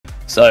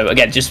So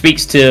again, just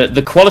speaks to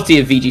the quality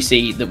of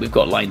VGC that we've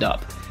got lined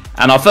up.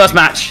 And our first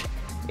match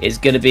is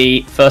going to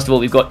be, first of all,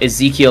 we've got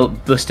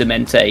Ezequiel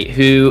Bustamante,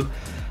 who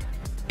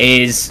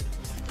is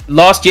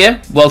last year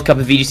World Cup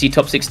of VGC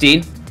Top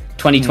 16,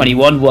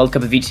 2021 World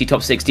Cup of VGC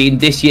Top 16,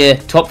 this year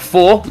Top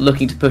 4,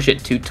 looking to push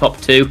it to Top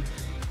 2.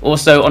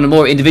 Also, on a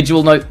more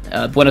individual note,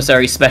 Buenos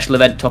Aires Special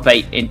Event Top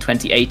 8 in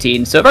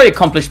 2018. So a very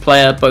accomplished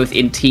player, both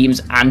in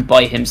teams and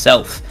by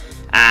himself.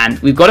 And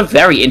we've got a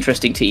very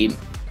interesting team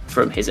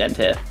from his end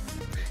here.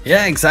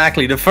 Yeah,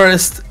 exactly. The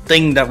first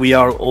thing that we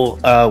are all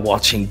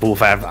watching,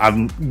 both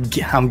I'm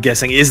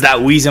guessing, is that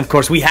Weezing. Of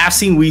course, we have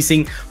seen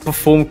Weezing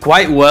perform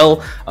quite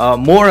well,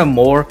 more and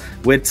more,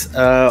 with,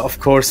 of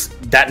course,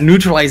 that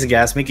neutralizing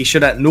gas, making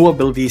sure that no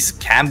abilities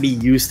can be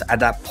used at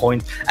that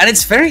point. And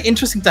it's very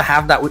interesting to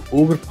have that with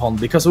Ogerpon,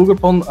 because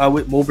Ogerpon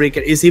with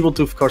Mowbreaker is able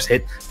to, of course,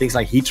 hit things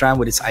like Heatran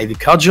with its Ivy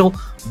Cudgel.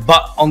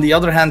 But on the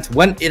other hand,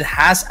 when it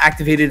has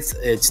activated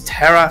its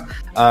Terra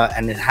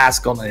and it has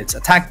gotten its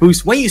attack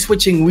boost, when you're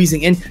switching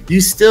Weezing in,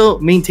 you still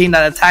maintain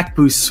that attack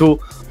boost.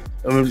 So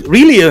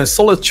really a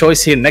solid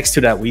choice here next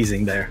to that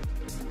Weezing there.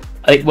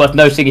 I think worth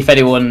noting, if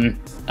anyone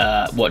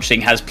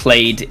watching has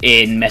played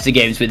in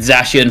metagames with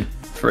Zacian,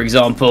 for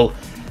example,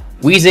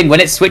 Weezing, when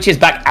it switches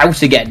back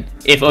out again,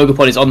 if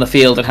Ogerpon is on the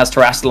field and has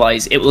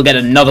Terrastallize, it will get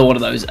another one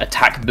of those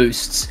attack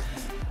boosts.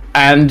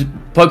 And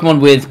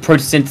Pokemon with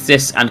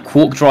Photosynthesis and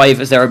Quark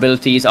Drive as their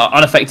abilities are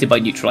unaffected by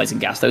neutralizing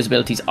gas. Those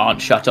abilities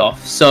aren't shut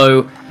off.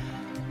 So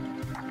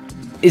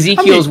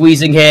Ezequiel's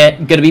Weezing here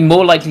going to be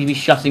more likely to be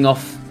shutting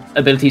off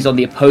abilities on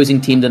the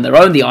opposing team than their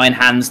own. The Iron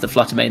Hands, the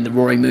Fluttermane, the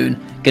Roaring Moon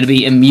going to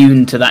be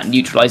immune to that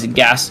neutralizing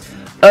gas.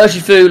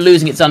 Urshifu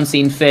losing its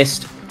Unseen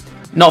Fist,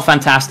 not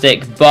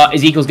fantastic, but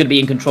Ezequiel's going to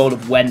be in control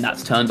of when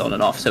that's turned on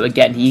and off. So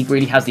again, he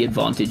really has the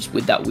advantage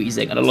with that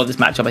Weezing, and a lot of this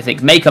matchup, I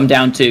think, may come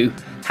down to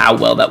how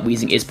well that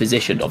Weezing is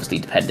positioned, obviously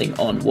depending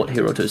on what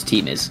Hiroto's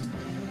team is.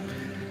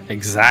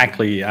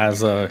 Exactly,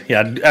 as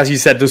you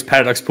said, those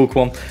Paradox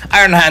Pokemon.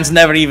 Iron Hands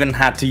never even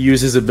had to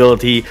use his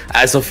ability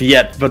as of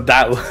yet, but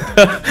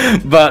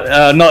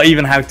not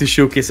even having to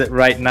showcase it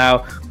right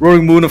now.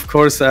 Roaring Moon, of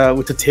course,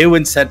 with the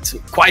Tailwind set,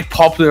 quite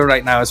popular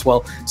right now as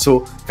well. So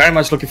very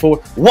much looking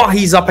forward. What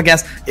he's up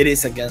against, it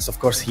is against, of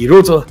course,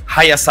 Hiroto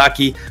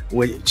Hayasaki,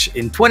 which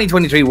in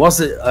 2023 was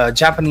a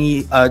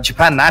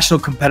Japan national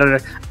competitor,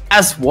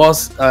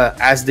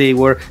 as they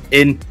were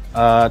in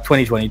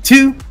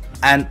 2022.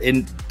 And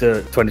in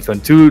the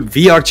 2022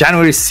 VR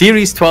January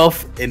Series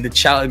 12 in the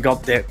challenge,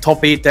 got their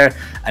top 8 there,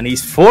 and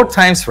he's 4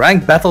 times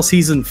ranked battle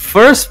season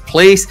first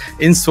place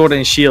in Sword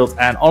and Shield.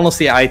 And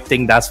honestly, I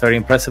think that's very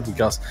impressive,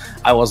 because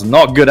I was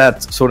not good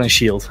at Sword and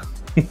Shield.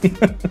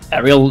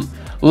 A real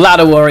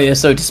ladder warrior,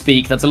 so to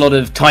speak. That's a lot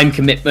of time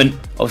commitment,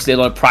 obviously a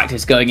lot of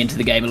practice going into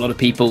the game. A lot of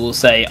people will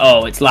say,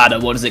 oh, it's ladder,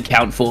 what does it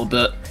count for?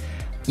 But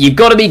you've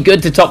got to be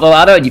good to top the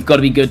ladder, and you've got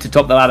to be good to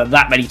top the ladder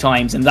that many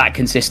times and that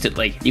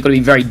consistently. You've got to be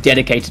very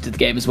dedicated to the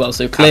game as well.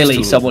 So clearly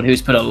Absolutely. Someone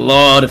who's put a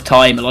lot of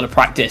time, a lot of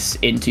practice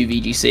into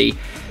VGC.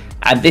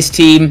 And this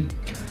team,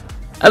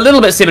 a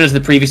little bit similar to the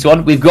previous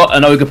one. We've got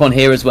an Ogerpon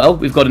here as well.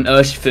 We've got an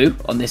Urshifu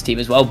on this team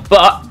as well.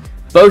 But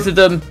both of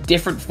them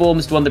different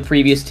forms to on the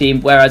previous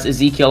team. Whereas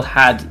Ezequiel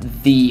had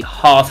the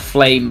Hearth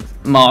Flame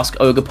Mask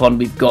Ogerpon,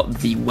 we've got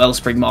the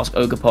Wellspring Mask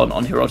Ogerpon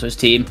on Hiroto's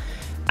team.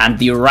 And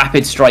the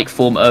Rapid Strike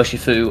form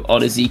Urshifu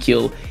on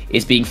Ezequiel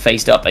is being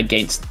faced up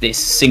against this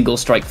Single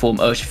Strike form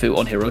Urshifu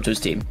on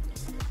Hiroto's team.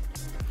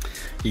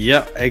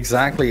 Yeah,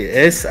 exactly.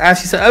 It's,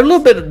 as you said, a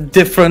little bit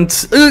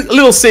different, a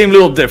little same,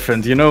 little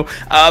different, you know.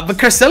 But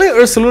Cresselia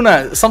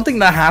Ursaluna, something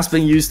that has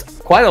been used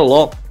quite a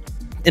lot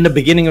in the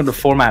beginning of the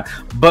format,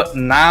 but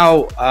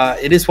now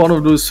it is one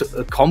of those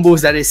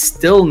combos that is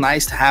still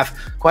nice to have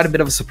quite a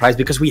bit of a surprise,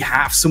 because we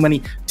have so many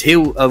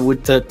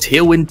with the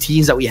Tailwind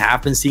teams that we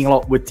have been seeing a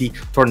lot, with the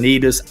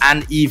Tornadoes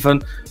and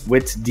even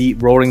with the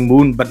Roaring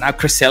Moon. But now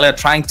Cresselia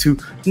trying to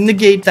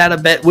negate that a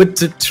bit with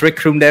the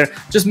Trick Room there,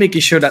 just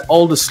making sure that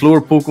all the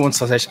slower Pokemon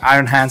such as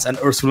Iron Hands and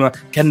Ursaluna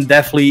can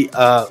definitely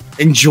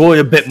enjoy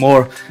a bit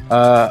more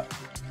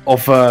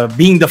of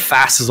being the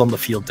fastest on the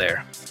field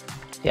there.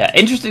 Yeah,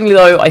 interestingly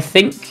though, I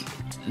think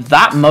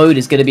that mode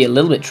is going to be a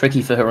little bit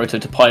tricky for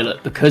Hiroto to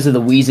pilot because of the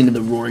Weezing and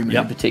the Roaring Moon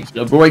in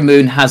particular. Roaring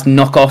Moon has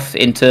knockoff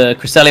into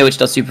Cresselia, which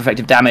does super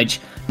effective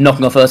damage.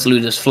 Knocking off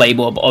Ursaluna's Flame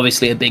Orb,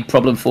 obviously a big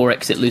problem for it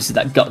because it loses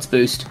that Guts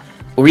boost.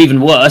 Or even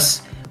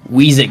worse,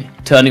 Weezing,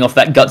 turning off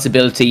that Guts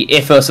ability.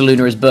 If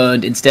Ursaluna is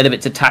burned, instead of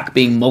its attack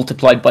being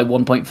multiplied by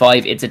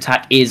 1.5, its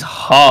attack is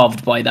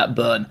halved by that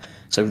burn.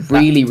 So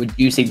really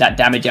reducing that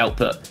damage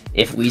output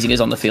if Weezing is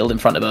on the field in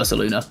front of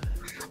Ursaluna.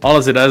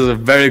 Honestly, that is a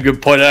very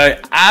good point. I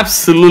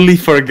absolutely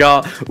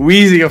forgot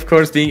Weezing, of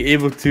course, being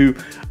able to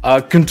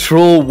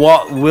control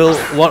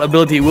what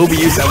ability will be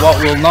used and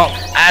what will not.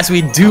 As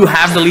we do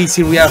have the leads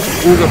here, we have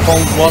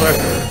Ogerpon, Water,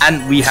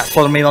 and we have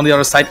Fluttermane on the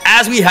other side.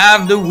 As we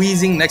have the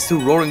Weezing next to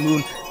Roaring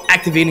Moon,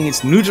 activating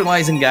its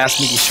neutralizing gas,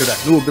 making sure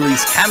that no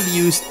abilities can be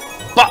used.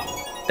 But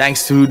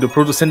thanks to the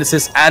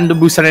Photosynthesis and the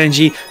boosted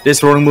energy,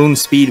 this Roaring Moon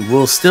speed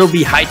will still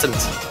be heightened.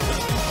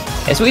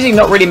 It's Weezing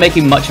not really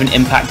making much of an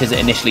impact as it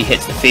initially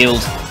hits the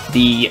field.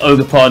 The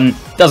Ogerpon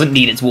doesn't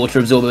need its water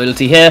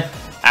absorbability here,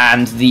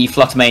 and the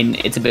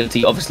Fluttermane, its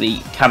ability obviously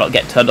cannot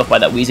get turned off by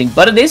that Wheezing,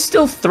 but it is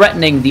still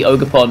threatening the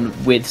Ogerpon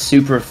with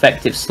super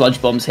effective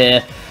Sludge Bombs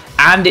here,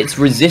 and it's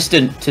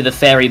resistant to the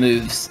fairy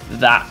moves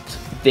that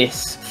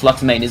this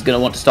Fluttermane is going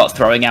to want to start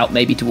throwing out,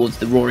 maybe towards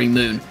the Roaring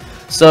Moon.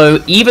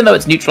 So even though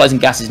its neutralizing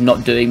gas is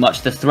not doing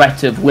much, the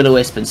threat of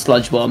Will-O-Wisp and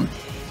Sludge Bomb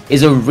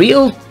is a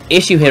real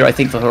issue here, I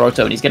think, for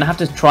Hiroto, and he's going to have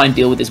to try and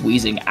deal with this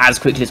Wheezing as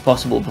quickly as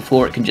possible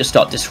before it can just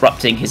start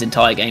disrupting his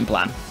entire game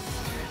plan.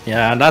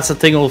 Yeah, and that's the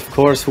thing, of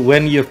course,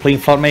 when you're playing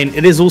Fluttermane,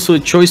 it is also a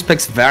choice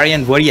specs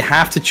variant where you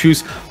have to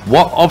choose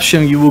what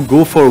option you will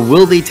go for.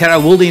 Will they Terra,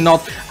 will they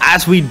not?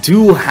 As we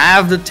do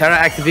have the Terra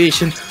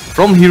activation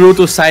from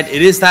Hiroto's side,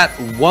 it is that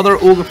Water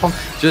Ogerpon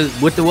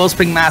just with the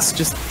Wellspring Mask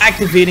just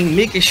activating,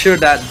 making sure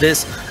that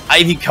this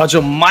Ivy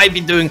Cudgel might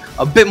be doing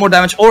a bit more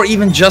damage, or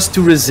even just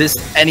to resist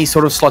any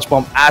sort of Sludge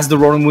Bomb, as the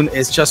Roaring Moon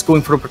is just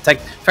going for a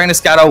protect, trying to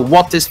scout out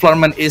what this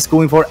Fluttermane is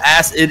going for,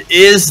 as it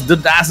is the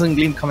Dazzling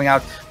Gleam coming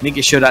out,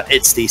 making sure that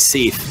it stays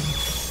safe.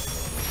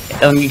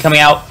 Coming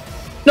out,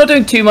 not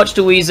doing too much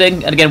to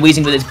Wheezing, and again,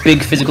 Wheezing with its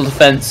big physical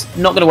defense,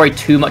 not going to worry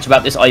too much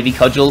about this Ivy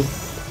Cudgel.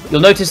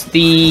 You'll notice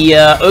the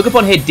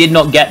Ogerpon here did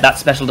not get that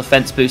special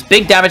defense boost.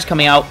 Big damage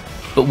coming out,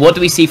 but what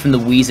do we see from the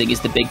Wheezing is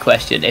the big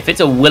question. If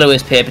it's a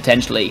Will-O-Wisp here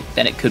potentially,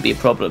 then it could be a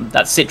problem.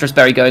 That Citrus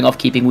Berry going off,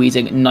 keeping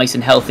Wheezing nice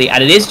and healthy,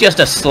 and it is just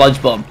a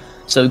Sludge Bomb.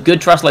 So good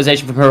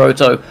Terastallization from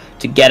Hiroto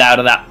to get out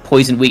of that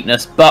poison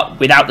weakness, but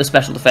without the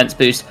special defense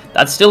boost,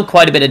 that's still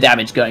quite a bit of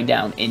damage going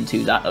down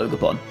into that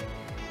Ogerpon.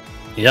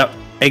 Yep.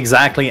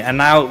 Exactly, and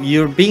now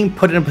you're being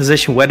put in a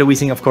position where the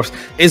Wheezing, of course,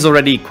 is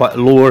already quite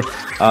lower.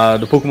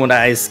 The Pokemon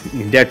that is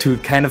there to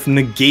kind of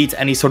negate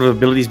any sort of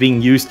abilities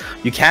being used.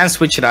 You can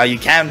switch it out, you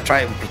can try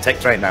and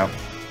protect right now.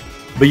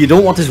 But you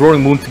don't want this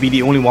Roaring Moon to be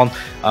the only one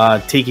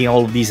taking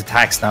all of these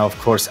attacks now, of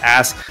course,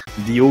 as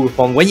the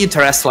Ogerpon, when you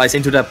Terastallize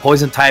into that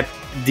Poison type,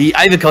 the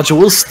Ivy Cudgel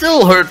will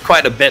still hurt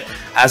quite a bit,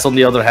 as on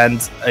the other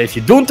hand, if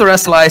you don't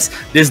Terastallize,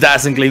 this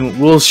Dazzling Gleam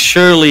will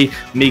surely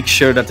make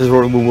sure that this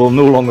Roaring Moon will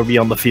no longer be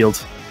on the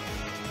field.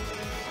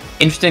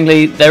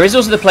 Interestingly, there is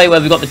also the play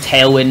where we've got the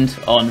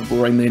Tailwind on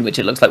Roaring Moon, which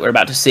it looks like we're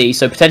about to see.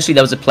 So potentially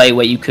there was a play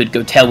where you could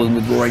go Tailwind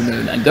with Roaring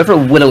Moon and go for a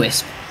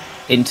Will-O-Wisp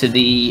into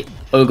the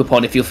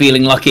Ogerpon if you're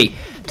feeling lucky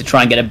to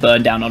try and get a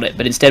burn down on it.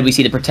 But instead we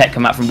see the Protect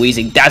come out from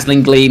Wheezing.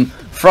 Dazzling Gleam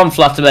from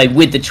Fluttermane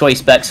with the choice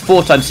specs,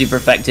 4 times super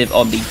effective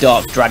on the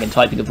Dark Dragon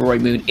typing of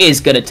Roaring Moon,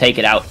 is going to take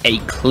it out. A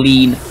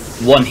clean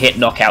one-hit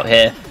knockout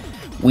here.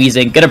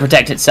 Wheezing going to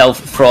protect itself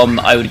from,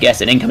 I would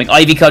guess, an incoming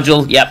Ivy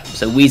Cudgel. Yep,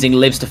 so Wheezing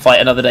lives to fight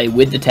another day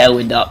with the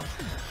Tailwind up.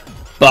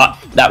 But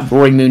that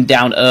Roaring Moon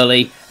down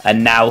early,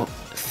 and now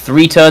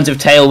 3 turns of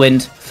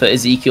Tailwind for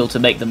Ezequiel to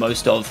make the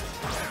most of,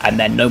 and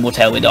then no more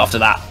Tailwind after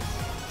that.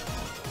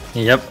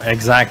 Yep,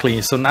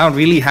 exactly. So now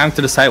really having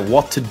to decide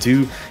what to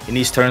do in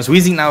these turns.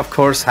 Wheezing now, of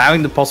course,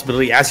 having the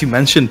possibility, as you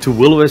mentioned, to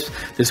Will-O-Wisp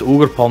this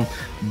Ogerpon,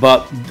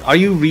 but are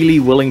you really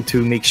willing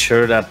to make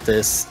sure that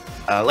this...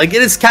 like,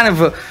 it is kind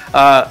of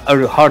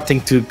a hard thing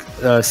to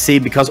say,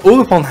 because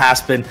Ogerpon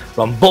has been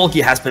run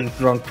bulky, has been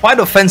run quite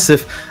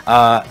offensive,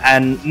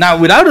 and now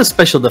without a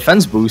special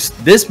defense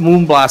boost, this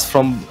Moonblast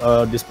from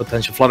this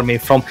potential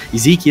Fluttermane from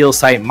Ezequiel's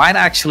side might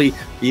actually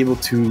be able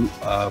to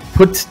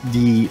put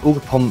the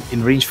Ogerpon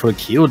in range for a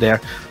KO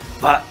there,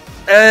 but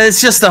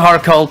it's just a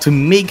hard call to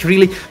make,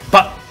 really.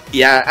 But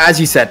yeah, as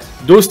you said,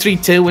 those 3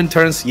 Tailwind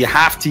turns, you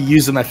have to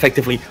use them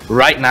effectively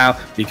right now,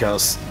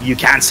 because you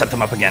can't set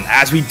them up again,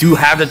 as we do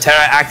have the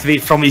Terra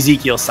activate from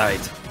Ezequiel's side.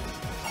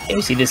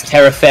 You see this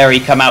Terra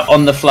Fairy come out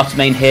on the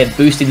Fluttermane here,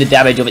 boosting the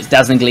damage of its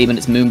Dazzling Gleam and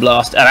its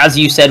Moonblast. And as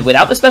you said,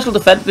 without the special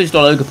defense boost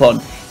on Ogerpon,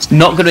 it's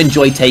not going to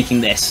enjoy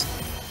taking this.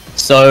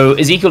 So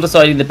Ezequiel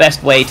deciding the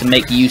best way to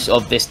make use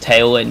of this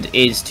Tailwind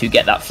is to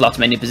get that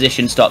Fluttermane in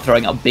position, start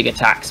throwing out big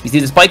attacks. We see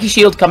the Spiky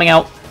Shield coming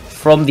out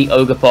from the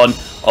Ogerpon,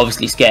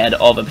 obviously scared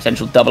of a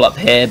potential double up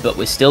here, but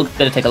we're still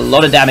going to take a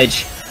lot of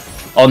damage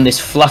on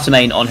this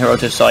Fluttermane on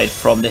Hiroto's side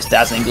from this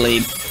Dazzling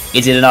Gleam.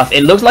 Is it enough?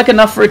 It looks like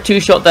enough for a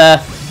 2-shot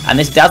there, and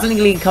this Dazzling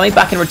Gleam coming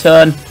back in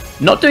return,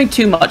 not doing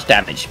too much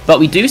damage, but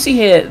we do see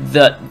here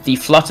that the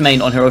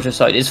Fluttermane on Hiroto's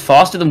side is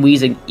faster than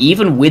Wheezing,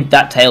 even with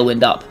that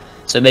Tailwind up.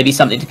 So maybe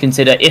something to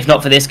consider, if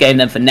not for this game,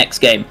 then for next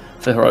game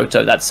for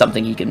Hiroto. That's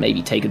something he can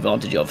maybe take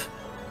advantage of.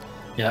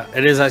 Yeah,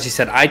 it is, as you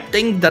said. I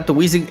think that the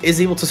Wheezing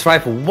is able to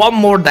survive one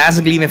more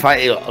Dazzling Gleam if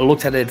I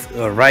looked at it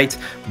right,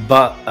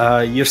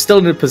 but you're still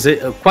in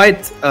a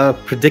quite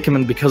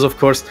predicament, because of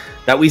course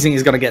that Wheezing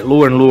is going to get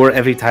lower and lower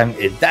every time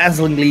it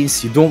Dazzling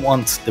Gleams. You don't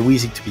want the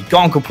Wheezing to be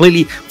gone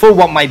completely for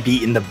what might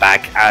be in the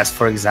back, as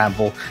for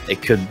example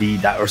it could be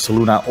that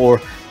Ursaluna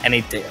or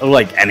anything,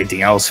 like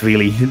anything else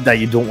really, that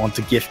you don't want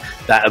to give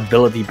that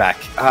ability back.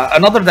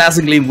 Another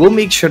Dazzling Gleam will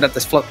make sure that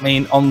this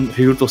Fluttermane on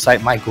Hiroto's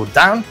side might go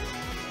down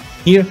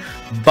here,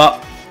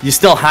 but you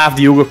still have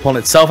the Ogerpon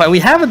itself, and we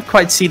haven't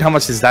quite seen how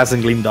much this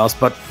Dazzling Gleam does,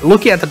 but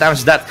looking at the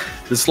damage that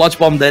the Sludge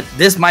Bomb did,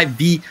 this might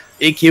be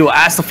a KO,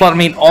 as the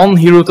Fluttermane on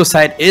Hiroto's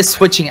side is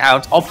switching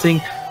out,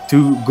 opting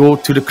to go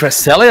to the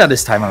Cresselia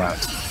this time around.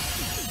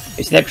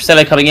 We see that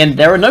Cresselia coming in.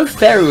 There are no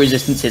fairy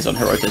resistances on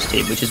Hiroto's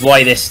team, which is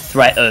why this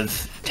threat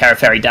of Terra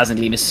Fairy Dazzling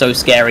Gleam is so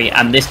scary,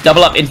 and this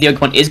double up into the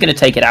Oakmon is going to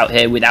take it out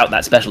here without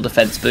that special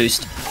defense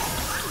boost.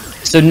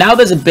 So now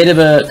there's a bit of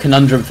a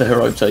conundrum for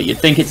Hiroto. You'd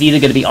think it's either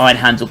going to be Iron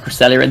Hands or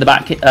Cresselia in the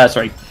back,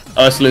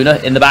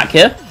 Ursaluna in the back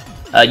here.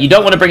 You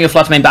don't want to bring your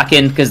Fluttermane back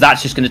in, because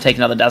that's just going to take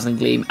another Dazzling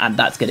Gleam, and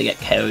that's going to get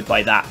KO'd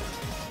by that.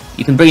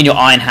 You can bring in your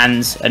Iron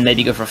Hands and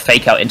maybe go for a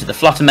fake out into the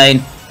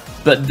Fluttermane,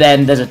 but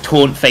then there's a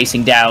taunt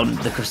facing down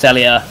the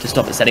Cresselia to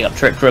stop it setting up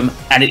Trick Room,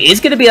 and it is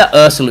going to be that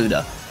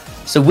Ursaluna.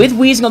 So with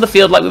Weezing on the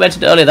field, like we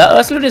mentioned earlier, that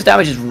Ursaluna's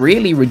damage is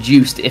really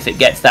reduced if it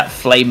gets that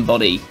flame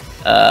body.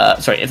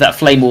 If that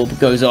flame orb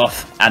goes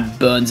off and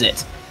burns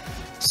it.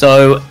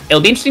 So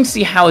it'll be interesting to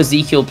see how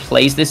Ezequiel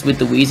plays this with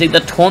the Weezing.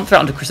 The taunt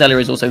threat onto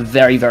Cresselia is also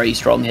very, very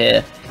strong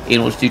here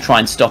in order to try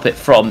and stop it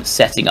from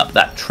setting up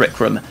that Trick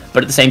Room.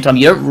 But at the same time,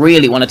 you don't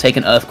really want to take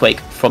an Earthquake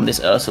from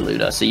this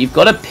Ursaluna. So you've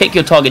got to pick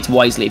your targets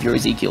wisely if you're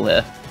Ezequiel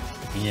here.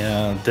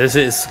 Yeah, this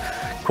is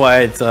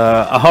quite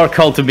a hard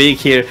call to make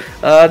here.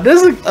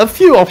 There's a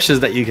few options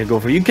that you can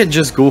go for. You can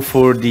just go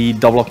for the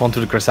double up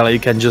onto the Cresselia. You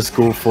can just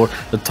go for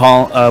the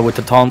taunt with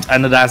the taunt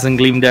and the Dazzling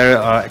Gleam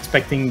there,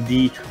 expecting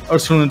the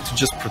Ursaluna to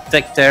just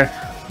protect there.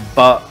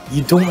 But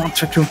you don't want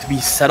Trick Room to be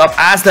set up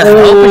as the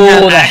helping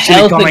hand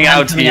actually coming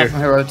out here.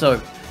 From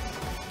Hiroto.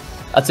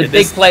 That's a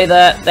big play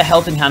there. The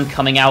helping hand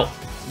coming out,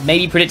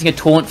 maybe predicting a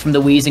taunt from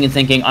the Weezing and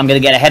thinking, I'm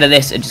going to get ahead of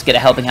this and just get a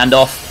helping hand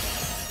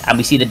off. And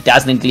we see the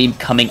Dazzling Gleam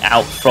coming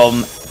out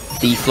from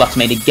the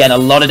Fluttermane. Again, a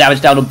lot of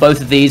damage down on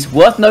both of these.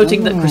 Worth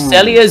noting that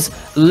Cresselia's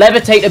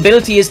Levitate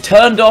ability is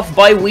turned off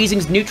by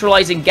Weezing's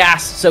neutralizing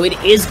gas, so it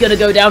is going to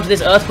go down to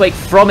this Earthquake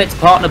from its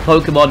partner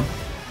Pokemon,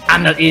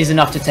 and that is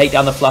enough to take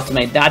down the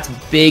Fluttermane. That's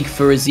big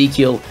for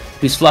Ezequiel,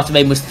 whose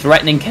Fluttermane was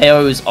threatening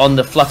KOs on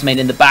the Fluttermane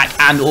in the back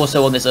and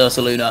also on this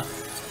Ursaluna.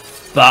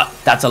 But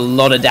that's a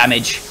lot of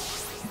damage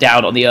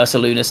down on the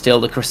Ursaluna still.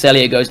 The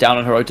Cresselia goes down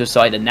on Hiroto's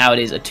side, and now it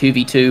is a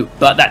 2v2,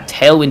 but that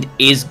Tailwind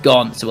is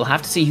gone, so we'll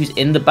have to see who's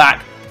in the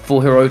back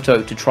for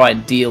Hiroto to try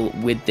and deal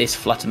with this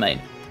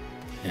Fluttermane.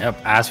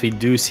 Yep, as we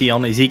do see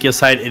on Ezequiel's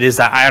side, it is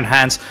that Iron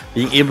Hands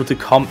being able to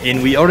come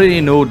in. We already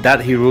know that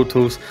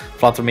Hiroto's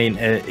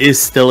Fluttermane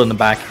is still in the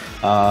back,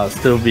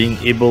 still being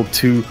able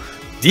to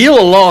deal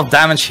a lot of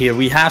damage here.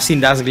 We have seen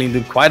Dazzling Gleam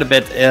do quite a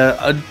bit.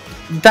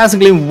 Dazzling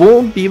Gleam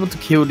won't be able to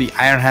kill the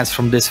Iron Hands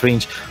from this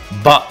range,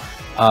 but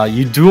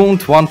you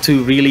don't want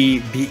to really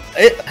be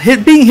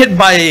being hit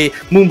by a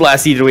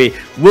Moonblast either way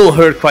will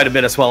hurt quite a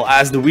bit, as well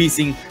as the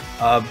Weezing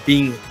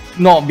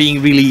not being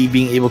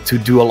able to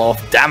do a lot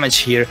of damage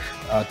here,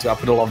 to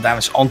output a lot of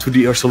damage onto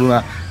the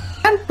Ursaluna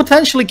and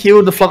potentially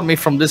kill the Fluttermane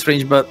from this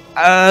range. But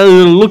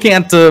looking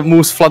at the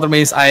most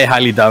Fluttermanes, I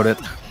highly doubt it.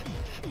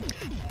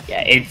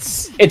 Yeah,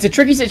 it's a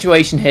tricky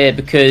situation here,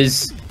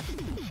 because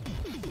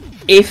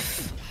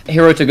if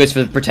Hiroto goes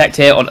for the Protect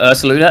here on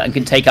Ursaluna and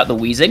can take out the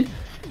Weezing,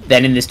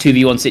 then in this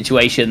 2v1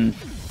 situation,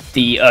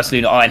 the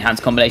Ursaluna Iron Hands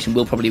combination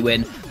will probably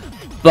win.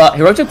 But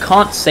Hiroto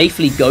can't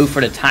safely go for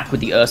an attack with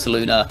the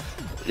Ursaluna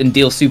and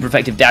deal super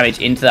effective damage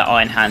into that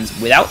Iron Hands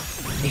without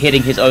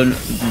hitting his own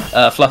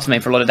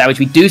Fluttermane for a lot of damage.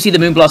 We do see the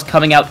Moonblast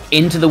coming out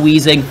into the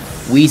Weezing.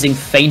 Weezing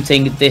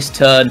fainting this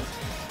turn.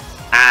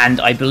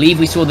 And I believe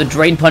we saw the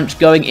Drain Punch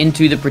going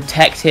into the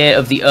Protect here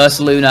of the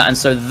Ursaluna, and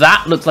so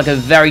that looks like a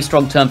very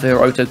strong turn for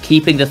Hiroto,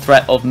 keeping the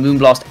threat of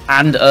Moonblast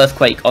and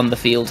Earthquake on the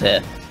field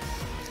here.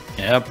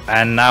 Yep,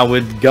 and now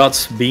with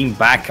Guts being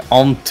back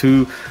on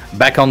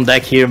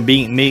deck here,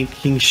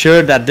 making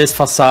sure that this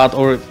Facade,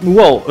 or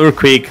well,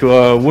 Earthquake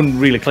wouldn't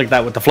really click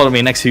that with the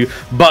Fluttermane next to you,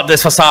 but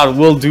this Facade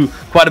will do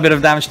quite a bit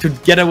of damage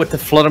together with the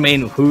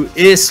Fluttermane, who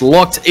is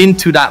locked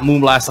into that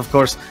Moonblast, of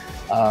course.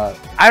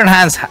 Iron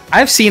Hands,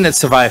 I've seen it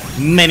survive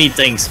many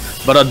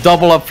things, but a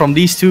double up from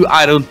these two,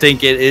 I don't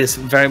think it is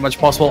very much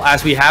possible,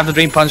 as we have the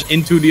Drain Punch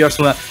into the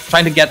Ursaluna,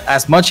 trying to get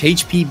as much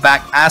HP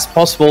back as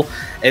possible,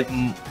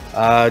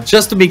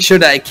 just to make sure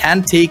that it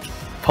can take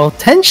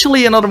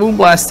potentially another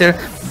Moonblast there,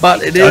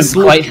 but it is... I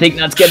don't quite think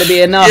that's going to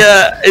be enough.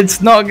 Yeah,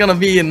 it's not going to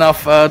be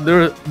enough.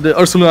 The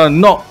Ursaluna,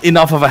 not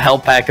enough of a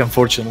health pack,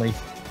 unfortunately.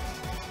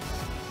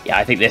 Yeah,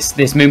 I think this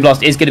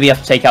Moonblast is going to be able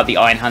to take out the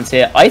Iron Hands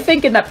here. I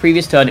think in that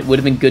previous turn, it would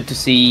have been good to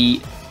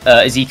see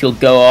Ezequiel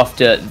go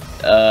after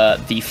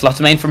the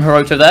Fluttermane from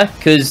Hiroto there,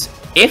 because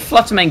if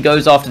Fluttermane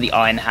goes after the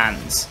Iron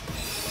Hands,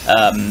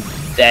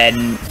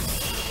 then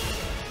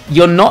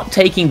you're not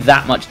taking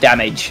that much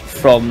damage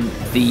from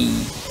the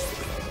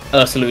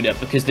Ursaluna,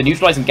 because the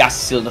neutralizing gas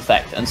is still in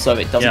effect, and so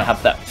it doesn't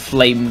have that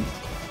flame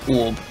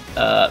orb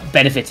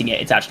benefiting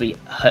it. It's actually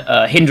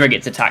hindering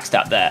its attack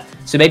stat there.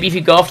 So maybe if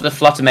you go after the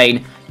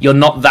Fluttermane, you're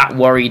not that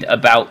worried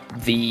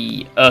about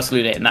the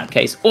Ursaluna in that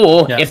case.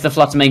 Or if the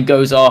Fluttermane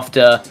goes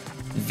after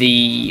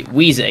the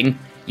Weezing,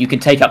 you can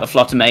take out the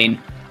Fluttermane.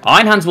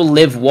 Iron Hands will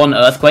live one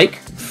Earthquake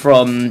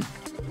from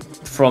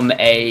an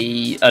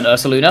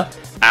Ursaluna,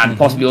 and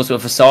possibly also a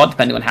Facade,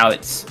 depending on how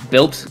it's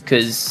built,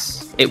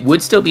 because it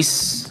would still be...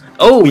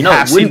 Oh, no,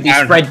 it wouldn't be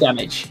spread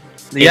damage.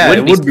 Yeah,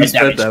 it would be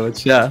spread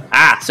damage, yeah.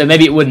 Ah, so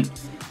maybe it wouldn't.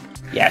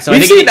 Yeah, so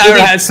we've seen Iron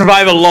Hands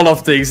survive a lot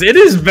of things. It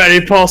is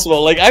very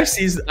possible. Like, I've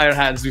seen Iron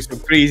Hands do some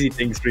crazy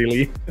things,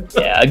 really.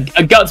 Yeah,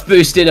 a guts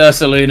boosted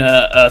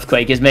Ursaluna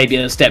Earthquake is maybe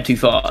a step too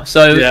far.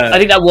 So I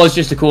think that was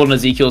just a call on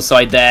Ezekiel's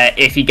side there.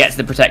 If he gets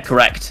the protect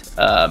correct,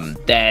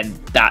 then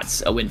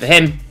that's a win for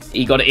him.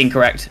 He got it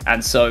incorrect,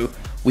 and so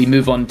we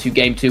move on to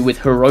game 2 with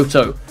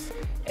Hiroto,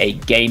 a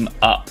game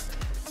up.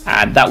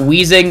 And that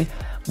Weezing,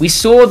 we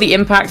saw the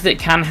impact that it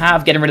can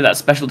have, getting rid of that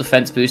special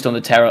defense boost on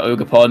the Terra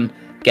Ogapon,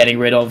 getting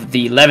rid of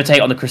the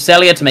Levitate on the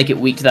Cresselia to make it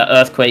weak to that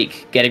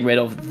Earthquake, getting rid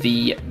of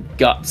the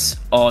Guts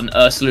on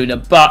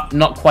Ursaluna, but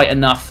not quite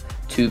enough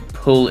to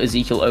pull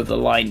Ezekiel over the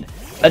line.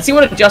 Let's see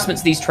what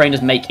adjustments these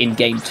trainers make in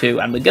game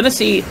 2, and we're going to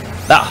see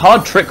that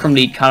hard Trick Room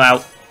lead come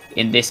out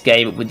in this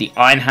game with the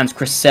Iron Hands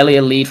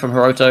Cresselia lead from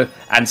Hiroto,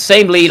 and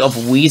same lead of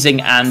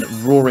Weezing and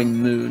Roaring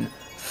Moon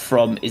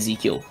from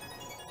Ezekiel.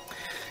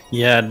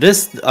 Yeah,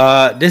 this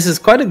is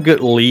quite a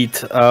good lead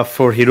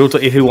for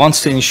Hiroto if he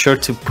wants to ensure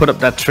to put up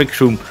that Trick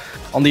Room.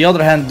 On the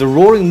other hand, the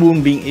Roaring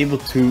Moon being able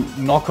to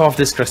knock off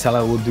this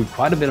Cresselia will do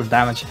quite a bit of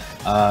damage.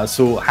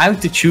 So having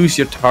to choose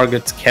your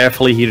targets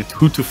carefully here,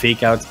 who to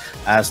fake out,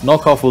 as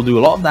knockoff will do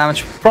a lot of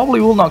damage. Probably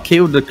will not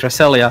kill the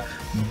Cresselia,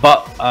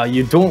 but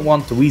you don't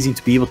want the Weezing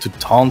to be able to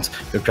taunt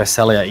the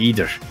Cresselia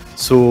either.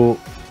 So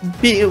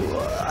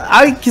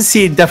I can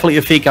see definitely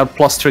a fake out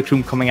plus Trick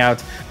Room coming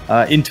out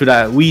into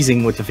that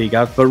Weezing with the fake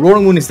out, but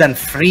Roaring Moon is then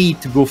free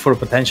to go for a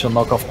potential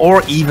knockoff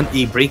or even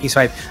a breaking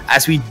strike,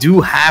 as we do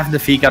have the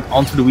fake out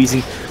onto the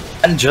Weezing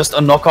and just a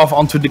knockoff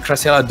onto the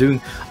Cresselia, doing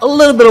a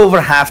little bit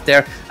over half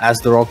there, as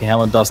the Rocky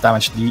Helmet does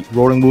damage the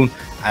Roaring Moon.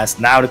 As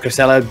now the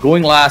Cresselia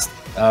going last,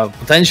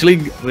 potentially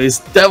is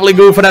definitely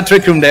going for that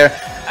Trick Room there,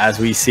 as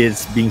we see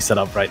it's being set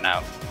up right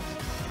now.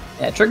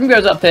 Yeah, Trick Room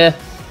goes up here.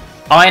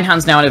 Iron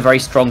Hand's now in a very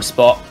strong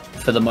spot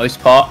for the most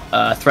part,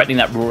 threatening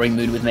that Roaring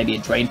Moon with maybe a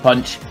Drain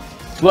Punch.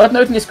 It's worth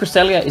noting this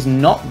Cresselia is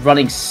not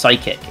running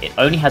Psychic. It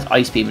only has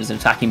Ice Beam as an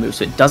attacking move,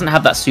 so it doesn't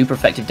have that super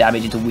effective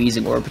damage into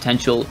Weezing or a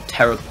potential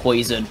Terra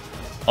Poison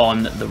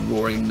on the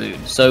Roaring Moon.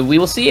 So we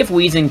will see if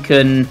Weezing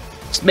can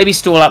maybe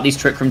stall out these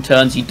Trick Room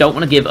turns. You don't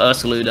want to give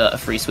Ursaluna a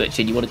free switch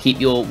in. You want to keep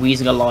your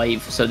Weezing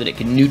alive so that it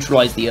can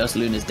neutralize the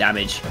Ursaluna's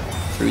damage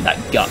through that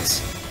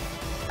Guts.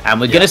 And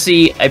we're going to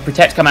see a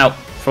Protect come out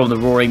from the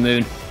Roaring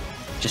Moon.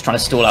 Just trying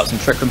to stall out some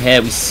Trick Room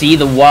here. We see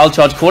the Wild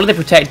Charge, calling the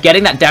Protect,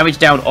 getting that damage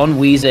down on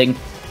Weezing.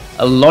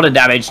 A lot of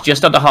damage,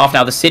 just under half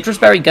now. The Citrus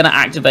Berry going to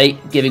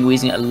activate, giving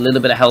Weezing a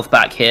little bit of health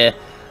back here.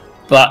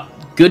 But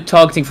good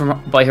targeting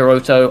by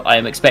Hiroto. I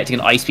am expecting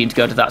an Ice Beam to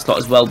go to that slot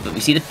as well. But we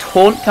see the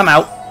Taunt come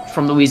out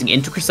from the Weezing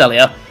into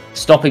Cresselia,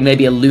 stopping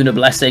maybe a Lunar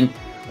Blessing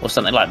or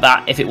something like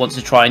that if it wants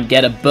to try and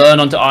get a burn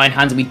onto Iron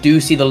Hands. And we do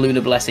see the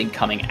Lunar Blessing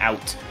coming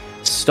out,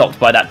 stopped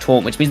by that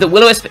Taunt, which means that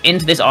Will-O-Wisp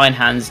into this Iron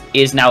Hands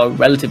is now a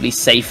relatively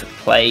safe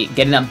play,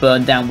 getting that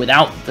burn down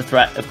without the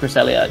threat of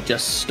Cresselia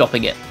just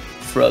stopping it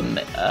from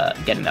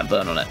getting that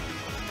burn on it.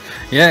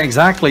 Yeah,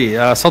 exactly.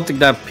 Something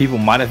that people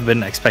might have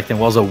been expecting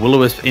was a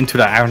Will-O-Wisp into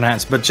the Iron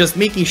Hands, but just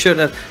making sure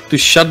that to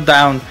shut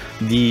down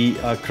the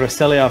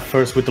Cresselia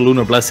first with the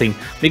Lunar Blessing,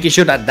 making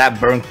sure that that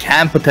burn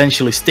can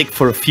potentially stick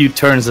for a few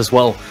turns as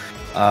well.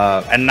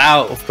 And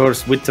now, of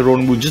course, with the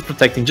Roaring Moon just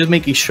protecting, just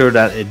making sure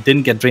that it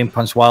didn't get Drain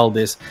Punch while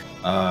this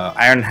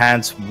Iron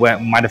Hands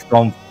might have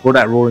gone for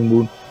that Roaring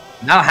Moon.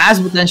 Now has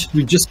potential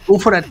to just go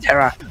for that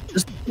Terra,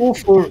 just go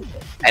for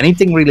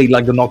anything really,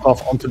 like the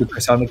knockoff onto the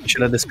Cresselia, making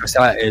sure that this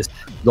Cresselia is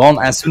gone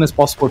as soon as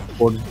possible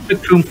for the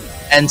Trick Room,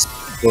 and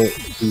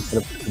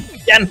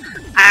again,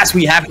 as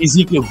we have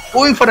Ezekiel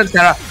going for the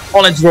Terra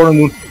on its Roaring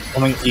Moon,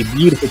 coming a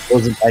beautiful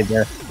Poison type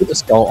there with a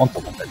skull on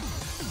top of it.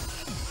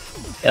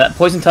 Yeah, that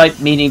Poison type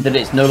meaning that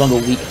it's no longer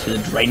weak to the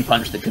Drain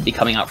Punch that could be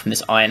coming out from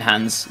this Iron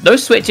Hands.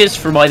 Those switches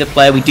from either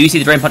player, we do see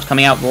the Drain Punch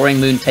coming out, Roaring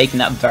Moon taking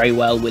that very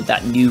well with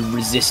that new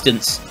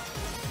resistance.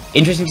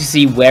 Interesting to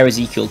see where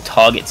Ezekiel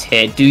targets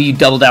here. Do you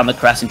double down the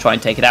Crest and try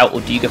and take it out, or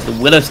do you go for the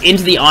Will-O-Wisp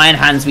into the Iron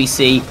Hands? We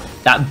see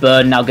that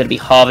burn now going to be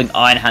halving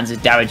Iron Hands'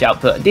 damage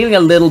output, dealing a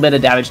little bit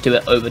of damage to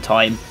it over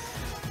time.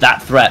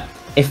 That threat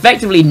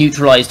effectively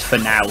neutralized for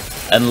now,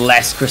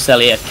 unless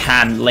Cresselia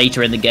can,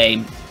 later in the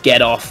game,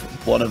 get off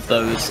one of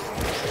those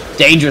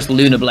dangerous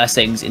Lunar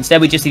Blessings.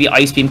 Instead, we just see the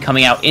Ice Beam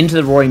coming out into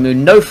the Roaring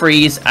Moon, no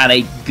freeze, and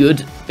a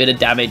good bit of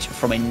damage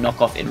from a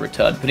knockoff in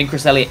return, putting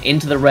Cresselia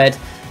into the red,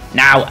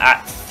 now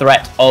at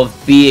threat of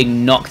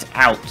being knocked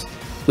out,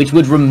 which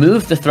would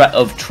remove the threat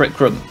of Trick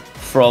Room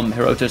from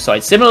Hiroto's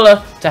side.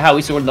 Similar to how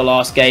we saw in the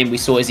last game, we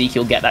saw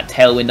Ezekiel get that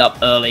Tailwind up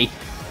early,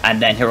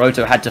 and then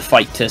Hiroto had to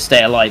fight to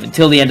stay alive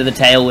until the end of the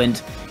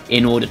Tailwind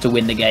in order to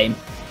win the game.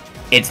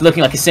 It's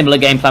looking like a similar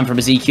game plan from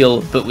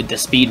Ezekiel, but with the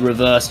speed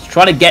reversed,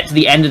 trying to get to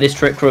the end of this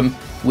Trick Room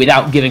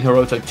without giving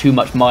Hiroto too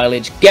much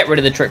mileage, get rid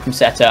of the Trick Room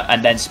setter,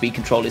 and then speed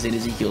control is in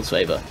Ezekiel's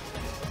favor.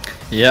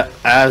 Yeah,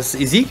 as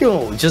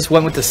Ezekiel just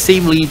went with the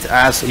same lead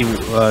as he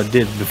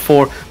did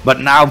before, but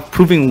now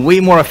proving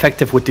way more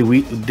effective with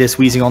this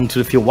Weezing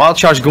onto the field. Wild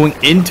Charge going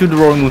into the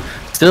Roaring Moon,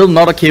 still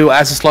not a KO,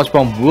 as a Sludge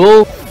Bomb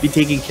will be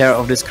taking care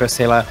of this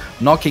Cresselia,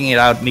 knocking it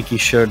out, making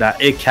sure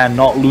that it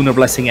cannot Lunar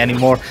Blessing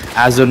anymore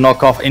as a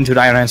knockoff into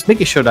the Iron Hands,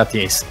 making sure that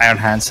the Iron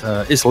Hands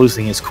is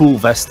losing his cool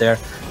vest there,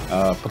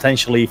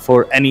 potentially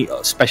for any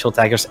special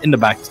attackers in the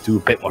back to do a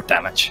bit more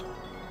damage.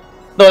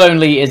 Not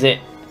only is it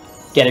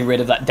getting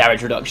rid of that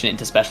damage reduction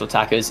into special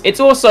attackers, it's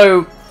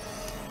also...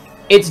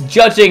 it's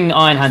judging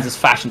Iron Hands'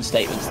 fashion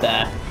statements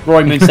there.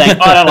 Roaring Moon saying,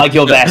 I don't like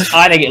your vest.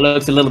 I think it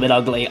looks a little bit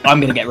ugly.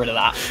 I'm going to get rid of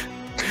that.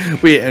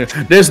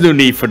 There's no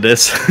need for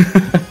this.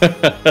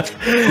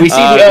 We see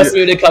the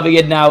Ursaluna coming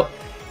in now.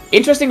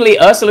 Interestingly,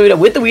 Ursaluna,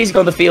 with the Weezing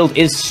on the field,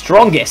 is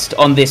strongest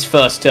on this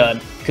first turn.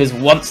 Because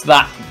once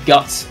that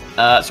Guts...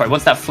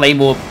 once that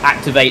Flame Orb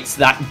activates,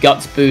 that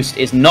Guts boost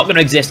is not going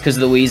to exist because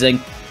of the Weezing.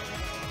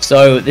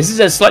 So this is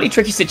a slightly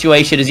tricky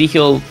situation.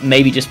 Ezequiel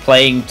maybe just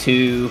playing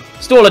to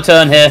stall a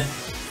turn here.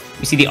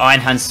 We see the Iron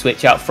Hands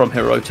switch out from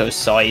Hiroto's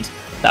side.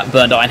 That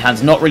burned Iron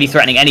Hands not really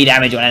threatening any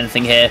damage on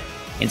anything here.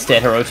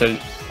 Instead, Hiroto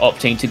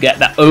opting to get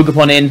that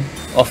Ogerpon in,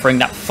 offering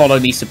that follow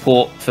me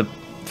support for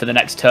the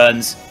next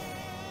turns.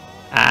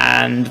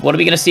 And what are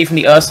we going to see from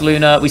the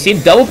Ursaluna? We see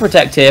double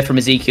protect here from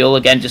Ezequiel.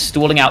 Again, just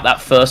stalling out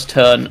that first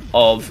turn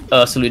of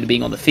Ursaluna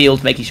being on the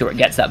field, making sure it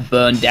gets that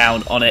burn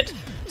down on it.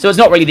 So it's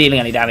not really dealing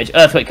any damage.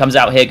 Earthquake comes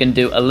out here, can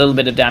do a little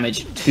bit of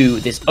damage to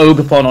this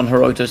Ogerpon on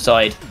Hiroto's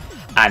side,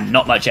 and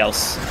not much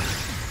else.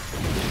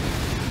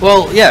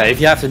 Well, yeah,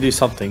 if you have to do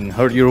something,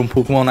 hurt your own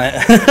Pokemon.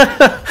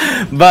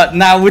 But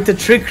now with the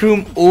Trick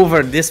Room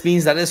over, this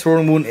means that this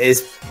Roaring Moon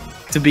is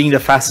to being the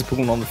fastest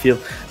Pokemon on the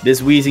field.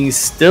 This Weezing is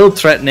still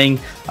threatening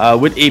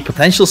with a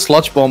potential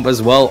Sludge Bomb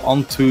as well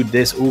onto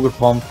this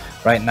Ogerpon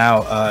right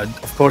now.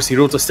 Of course,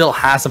 Hiroto still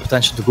has the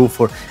potential to go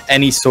for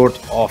any sort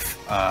of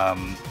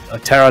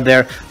Terra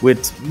there, with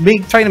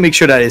trying to make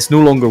sure that it's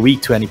no longer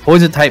weak to any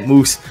Poison type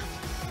moves.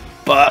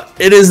 But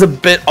it is a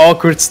bit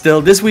awkward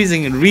still. This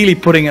Weezing really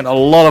putting in a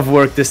lot of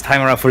work this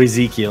time around for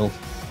Ezequiel.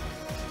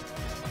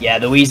 Yeah,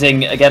 the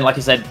Weezing, again, like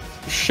I said,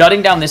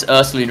 shutting down this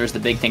Ursaluna is the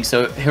big thing.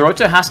 So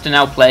Hiroto has to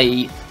now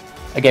play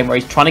a game where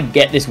he's trying to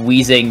get this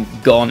Weezing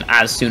gone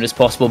as soon as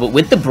possible. But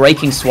with the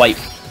Breaking Swipe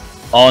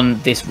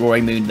on this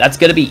Roaring Moon, that's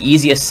going to be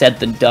easier said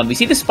than done. We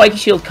see the Spiky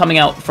Shield coming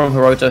out from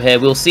Hiroto here.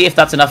 We'll see if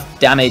that's enough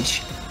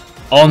damage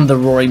on the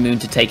Roaring Moon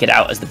to take it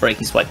out as the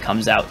Breaking Swipe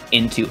comes out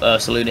into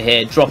Ursaluna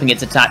here, dropping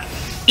its attack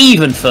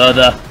even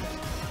further.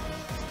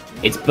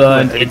 It's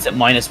burned, it's at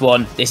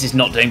 -1. This is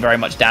not doing very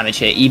much damage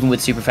here, even with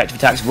super effective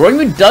attacks. Roaring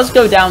Moon does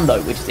go down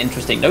though, which is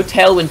interesting. No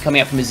Tailwind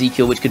coming out from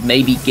Ezequiel, which could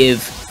maybe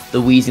give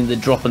the Weezing the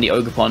drop on the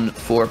Ogerpon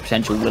for a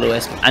potential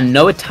Will-O-Wisp. And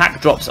no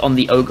attack drops on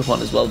the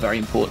Ogerpon as well, very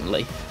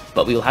importantly.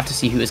 But we will have to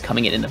see who is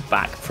coming in the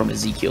back from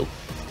Ezequiel.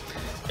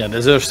 Yeah,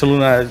 there's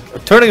Ursaluna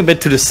turning a bit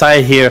to the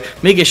side here,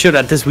 making sure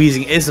that this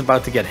Weezing is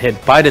about to get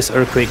hit by this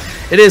Earthquake.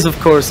 It is, of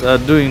course,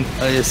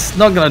 it's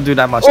not going to do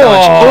that much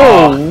damage.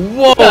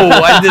 Oh, whoa!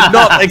 I did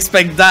not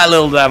expect that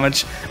little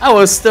damage. I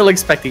was still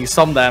expecting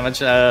some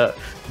damage,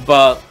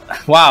 but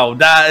wow,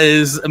 that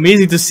is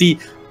amazing to see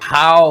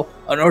how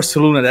an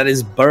Ursaluna that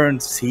is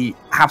burned, see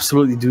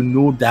absolutely do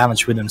no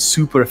damage with a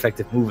super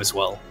effective move as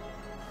well.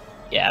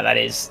 Yeah, that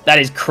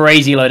is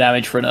crazy low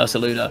damage for an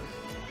Ursaluna.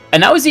 And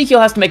now Ezequiel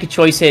has to make a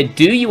choice here.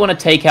 Do you want to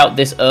take out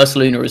this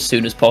Ursaluna as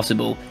soon as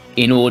possible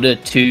in order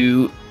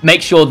to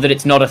make sure that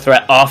it's not a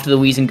threat after the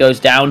Weezing goes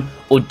down?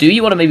 Or do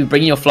you want to maybe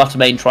bring in your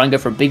Fluttermane, try and go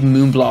for a big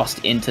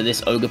Moonblast into this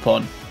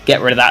Ogerpon,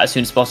 get rid of that as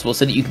soon as possible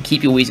so that you can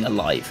keep your Weezing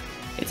alive?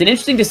 It's an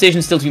interesting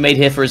decision still to be made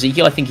here for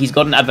Ezequiel. I think he's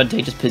got an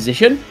advantageous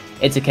position.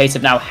 It's a case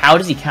of now, how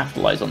does he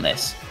capitalize on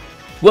this?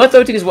 Worth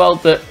noting as well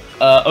that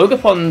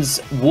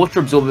Ogerpon's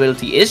Water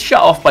Absorbability is shut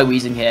off by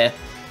Weezing here.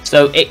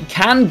 So it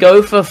can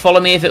go for Follow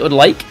Me if it would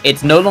like.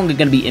 It's no longer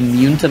going to be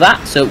immune to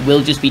that, so it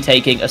will just be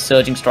taking a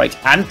Surging Strike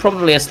and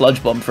probably a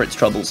Sludge Bomb for its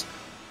troubles.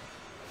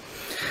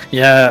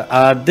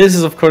 Yeah, this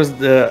is of course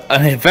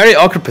a very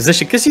awkward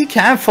position because you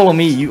can Follow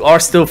Me. You are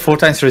still 4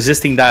 times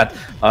resisting that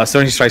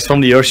Surging Strikes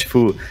from the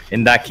Urshifu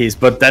in that case,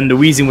 but then the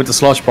Weezing with the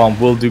Sludge Bomb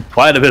will do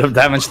quite a bit of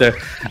damage there.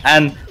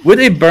 And with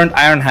a burnt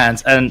Iron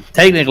Hands and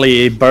technically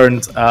a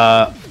burnt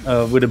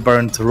with a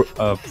burnt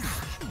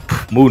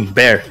Moon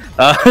Bear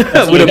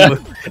with a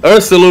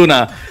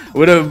Ursaluna,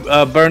 with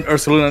a burnt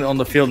Ursaluna on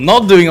the field,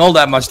 not doing all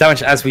that much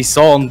damage as we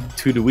saw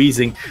to the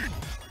Weezing.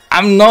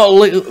 I'm not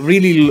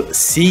really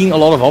seeing a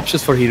lot of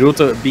options for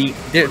Hiroto.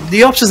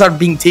 The options are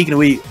being taken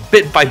away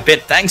bit by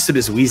bit thanks to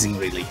this Weezing,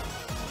 really.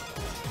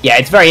 Yeah,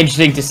 it's very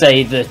interesting to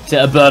say that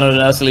a burn on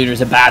an Ursaluna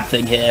is a bad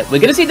thing here.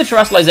 We're going to see the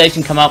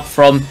Terrestrialization come up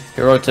from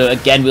Hiroto.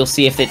 Again, we'll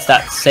see if it's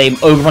that same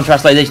Ogerpon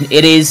Terrestrialization.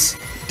 It is.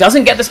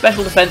 Doesn't get the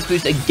special defense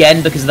boost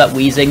again because of that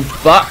Weezing,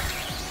 but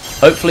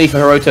hopefully for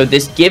Hiroto,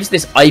 this gives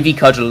this Ivy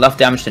Cudgel enough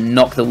damage to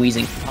knock the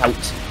Weezing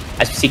out.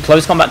 As we see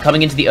close combat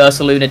coming into the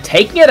Ursaluna,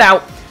 taking it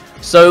out.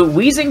 So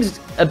Weezing's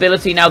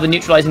ability now, the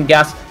neutralizing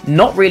gas,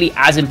 not really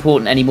as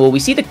important anymore. We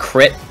see the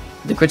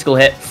critical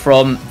hit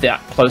from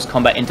that close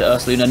combat into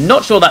Ursaluna.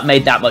 Not sure that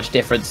made that much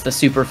difference. The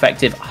super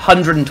effective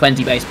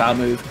 120 base power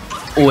move,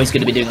 always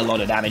going to be doing a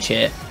lot of damage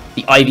here.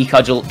 The Ivy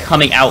Cudgel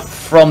coming out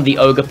from the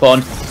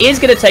Ogerpon is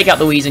going to take out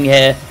the Weezing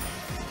here.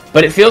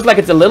 But it feels like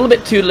it's a little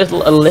bit too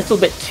little, a little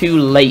bit too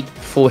late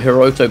for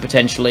Hiroto,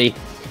 potentially.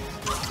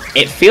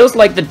 It feels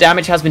like the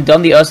damage has been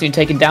done, the Ursaring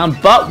taken down,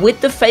 but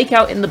with the fake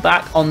out in the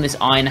back on this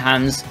Iron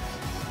Hands,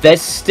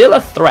 there's still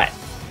a threat.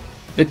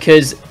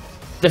 Because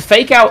the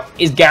fake out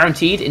is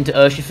guaranteed into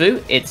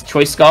Urshifu, it's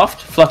Choice Scarfed,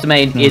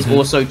 Fluttermane is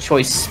also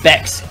Choice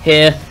Specs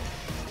here.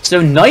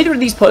 So neither of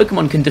these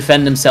Pokemon can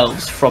defend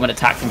themselves from an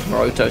attack from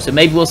Hiroto. So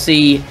maybe we'll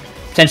see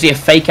potentially a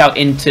fake out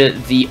into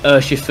the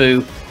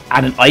Urshifu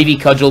and an Ivy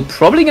Cudgel,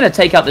 probably going to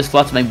take out this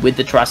Fluttermane with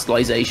the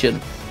Terastallization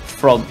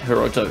from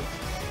Hiroto.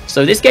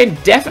 So this game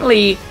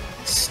definitely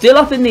still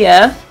up in the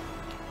air.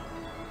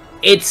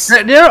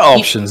 There are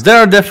options. There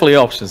are definitely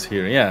options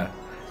here, yeah.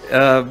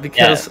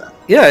 Because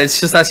it's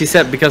just as you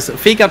said, because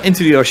fake out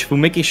into the Urshifu,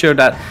 making sure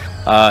that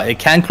it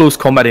can close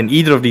combat in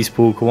either of these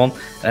Pokemon,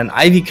 and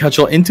Ivy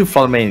Cudgel into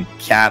Fluttermane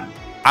can.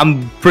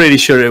 I'm pretty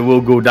sure it will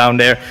go down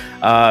there,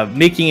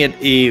 making it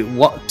a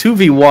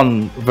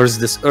 2v1 versus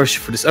this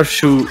Urshifu. This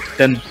Urshifu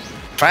then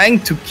trying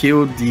to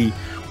kill the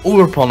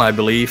Ogerpon, I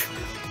believe,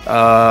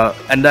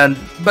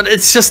 but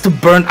it's just the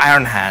burnt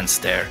Iron Hands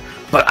there.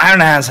 But Iron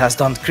Hands has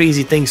done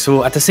crazy things,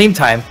 so at the same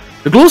time,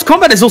 the close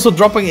combat is also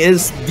dropping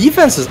his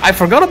defenses. I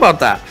forgot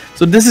about that.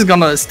 So this is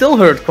gonna still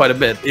hurt quite a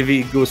bit if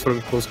he goes for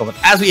close combat.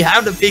 As we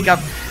have the fake out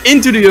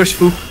into the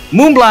Urshifu,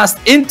 Moonblast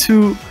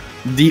into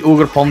the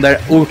Ogerpon there.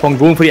 Ogerpon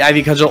going for the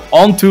Ivy Cudgel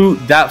onto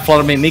that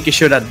Fluttermane, making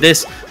sure that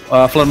this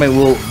Fluttermane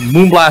will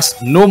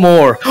Moonblast no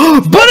more.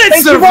 But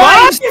it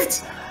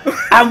survived!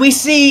 And we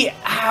see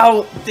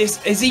how this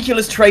Ezequiel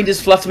has trained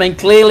his Fluttermane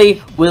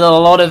clearly with a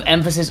lot of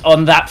emphasis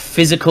on that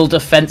physical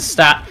defense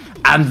stat,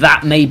 and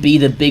that may be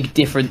the big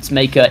difference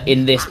maker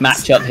in this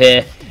matchup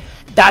here.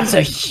 That's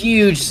a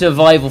huge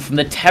survival from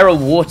the Terra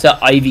Water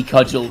Ivy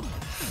Cudgel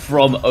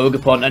from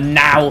Ogerpon, and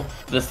now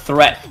the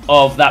threat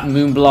of that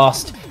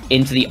Moonblast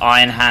into the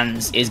Iron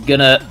Hands is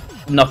gonna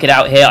knock it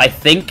out here. I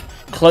think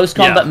close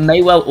combat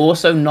may well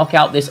also knock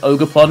out this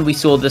Ogerpon. We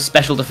saw the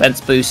special defense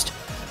boost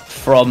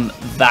from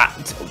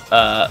that,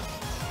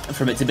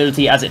 from its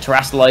ability as it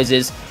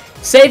terastallizes,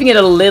 saving it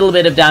a little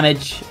bit of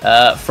damage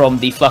from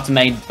the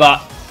Fluttermane,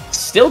 but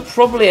still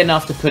probably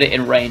enough to put it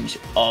in range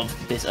of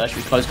this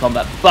Urshifu close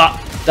combat.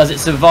 But does it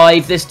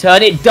survive this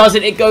turn? It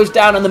doesn't. It goes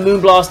down, and the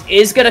Moonblast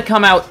is going to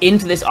come out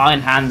into this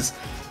Iron Hands,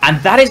 and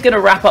that is going to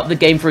wrap up the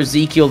game for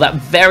Ezequiel. That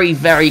very,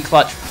 very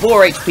clutch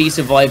 4 HP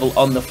survival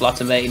on the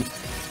Fluttermane,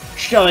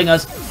 showing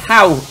us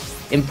how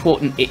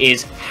important it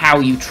is how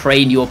you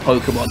train your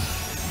Pokemon.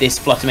 This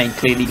Fluttermane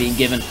clearly being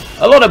given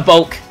a lot of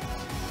bulk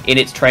in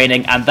its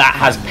training, and that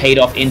has paid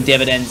off in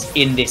dividends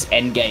in this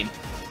endgame.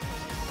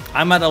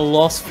 I'm at a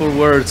loss for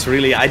words,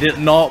 really. I did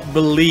not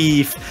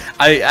believe,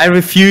 I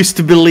refused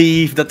to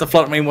believe that the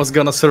Fluttermane was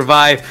gonna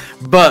survive,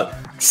 but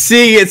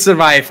seeing it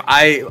survive,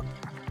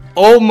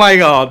 oh my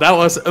god, that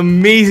was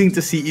amazing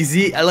to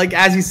see. Like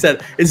as you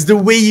said, it's the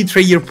way you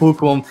train your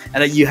Pokemon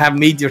and that you have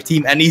made your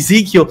team, and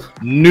Ezequiel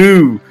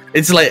knew.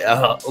 It's like,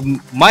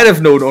 might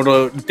have known,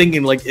 or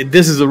thinking like,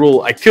 this is a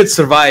role, I could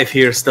survive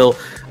here still.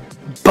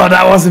 But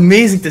that was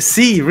amazing to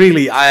see,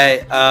 really.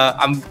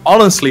 I'm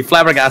honestly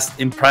flabbergasted,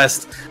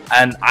 impressed,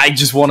 and I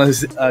just want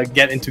to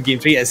get into Game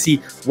 3 and see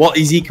what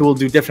Ezequiel will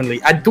do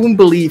differently. I don't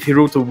believe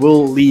Hiroto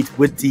will lead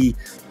with the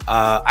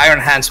Iron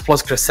Hands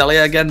plus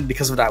Cresselia again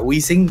because of that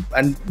wheezing,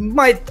 and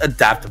might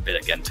adapt a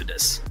bit again to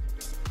this.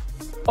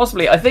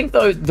 Possibly. I think,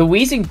 though, the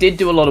Weezing did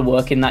do a lot of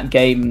work in that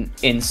game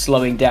in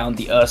slowing down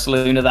the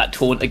Ursaluna. That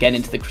taunt again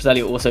into the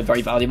Cresselia also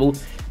very valuable.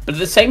 But at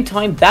the same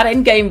time, that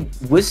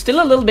endgame was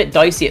still a little bit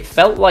dicey. It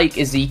felt like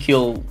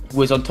Ezequiel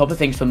was on top of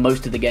things for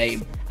most of the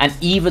game. And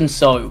even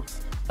so,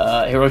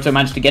 Hiroto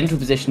managed to get into a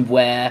position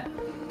where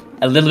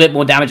a little bit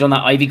more damage on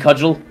that Ivy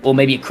Cudgel, or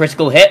maybe a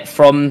critical hit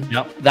from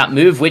that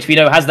move, which we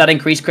know has that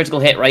increased critical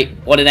hit rate.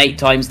 1 in 8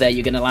 times there,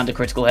 you're going to land a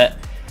critical hit.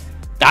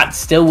 That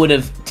still would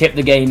have tipped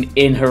the game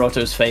in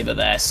Hiroto's favor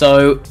there.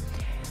 So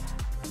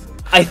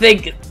I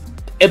think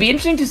it'll be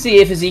interesting to see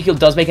if Ezequiel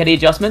does make any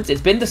adjustments.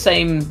 It's been the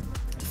same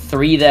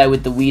 3 there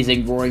with the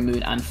Weezing, Roaring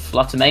Moon, and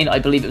Fluttermane. I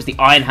believe it was the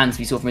Iron Hands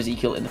we saw from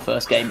Ezequiel in the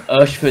first game.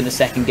 Urshifu in the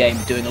second game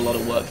doing a lot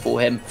of work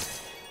for him.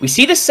 We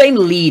see the same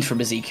lead from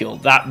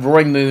Ezequiel, that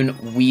Roaring Moon,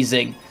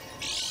 Weezing.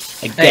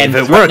 Again, hey,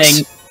 if it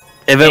works.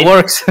 If it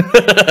works.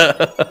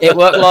 It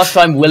worked last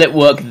time. Will it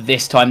work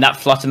this time? That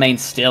Fluttermane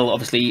still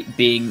obviously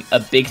being a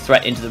big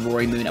threat into the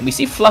Roaring Moon. And we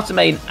see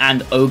Fluttermane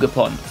and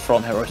Ogerpon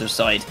from Hiroto's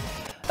side.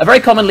 A very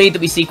common lead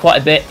that we see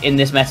quite a bit in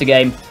this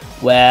metagame,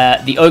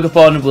 where the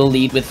Ogerpon will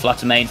lead with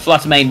Fluttermane.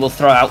 Fluttermane will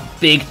throw out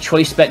big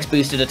Choice Specs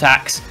boosted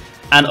attacks,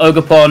 and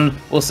Ogerpon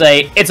will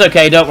say, it's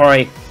okay, don't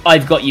worry,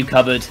 I've got you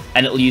covered,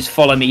 and it'll use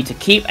Follow Me to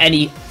keep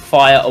any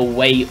fire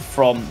away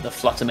from the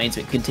Fluttermane so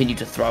it can continue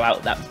to throw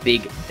out that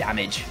big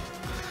damage.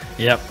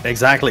 Yep,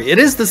 exactly. It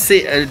is the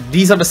same.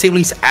 These are the same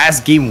leads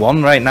as Game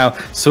 1 right now.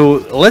 So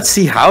let's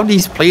see how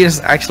these players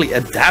actually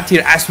adapt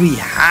here, as we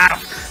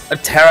have a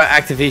Terra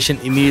activation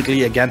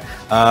immediately again.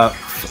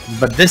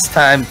 But this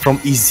time from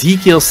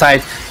Ezekiel's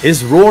side,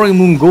 his Roaring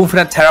Moon going for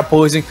that Terra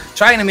poison,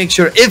 trying to make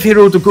sure if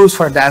Hiroto goes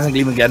for a Dazzling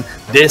Gleam again,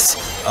 this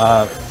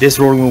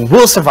Roaring Moon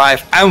will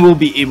survive and will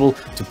be able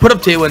to put up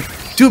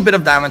Tailwind, do a bit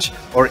of damage,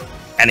 or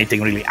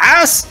anything really.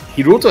 As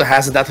Hiroto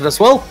has adapted as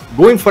well,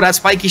 going for that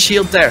Spiky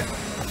Shield there.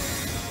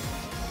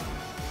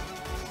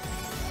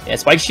 Yeah,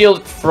 Spike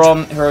Shield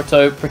from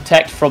Hiroto,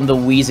 protect from the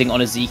wheezing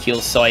on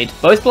Ezekiel's side.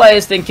 Both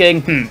players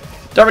thinking,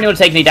 don't really want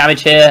to take any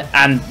damage here,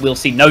 and we'll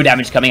see no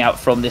damage coming out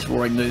from this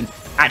Roaring Moon,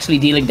 actually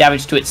dealing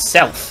damage to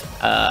itself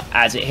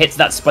as it hits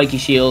that Spiky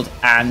Shield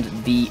and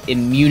the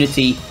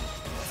immunity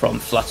from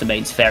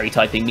Fluttermane's Fairy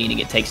typing, meaning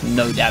it takes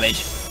no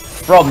damage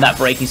from that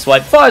Breaking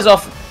Swipe. Fires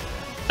off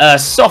a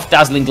soft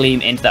Dazzling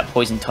Gleam into that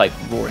Poison type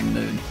Roaring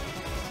Moon.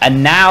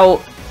 And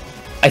now,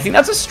 I think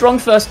that's a strong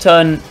first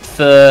turn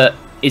for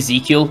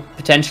Ezekiel,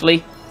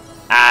 potentially,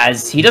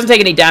 as he doesn't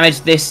take any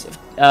damage. This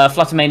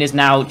Fluttermane is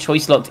now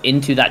choice locked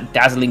into that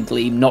Dazzling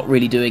Gleam, not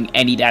really doing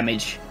any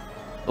damage,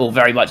 or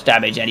very much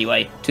damage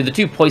anyway, to the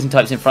two poison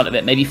types in front of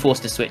it, maybe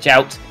forced to switch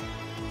out.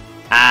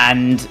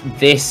 And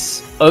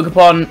this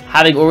Ogerpon,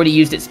 having already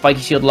used its Spiky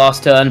Shield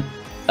last turn,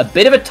 a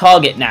bit of a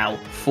target now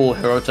for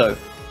Hiroto.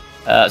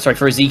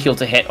 For Ezekiel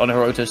to hit on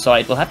Hiroto's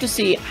side. We'll have to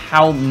see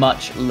how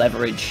much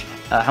leverage,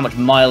 how much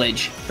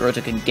mileage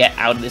Hiroto can get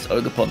out of this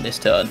Ogerpon this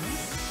turn.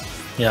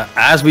 Yeah,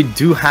 as we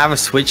do have a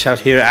switch out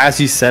here, as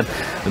you said,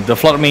 the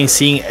Fluttermane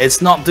seeing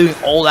it's not doing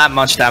all that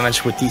much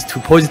damage with these two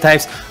poison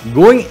types,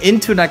 going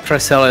into that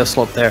Cresselia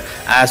slot there,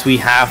 as we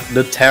have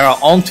the Terra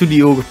onto the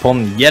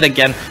Ogerpon yet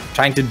again,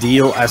 trying to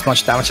deal as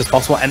much damage as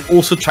possible, and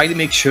also trying to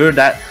make sure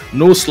that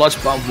no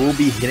Sludge Bomb will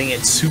be hitting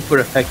it super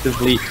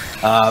effectively.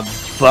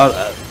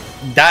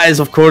 That is,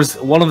 of course,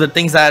 one of the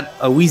things that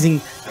Weezing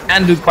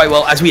can do quite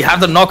well, as we have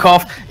the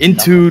knockoff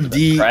into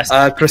the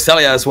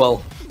Cresselia as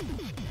well.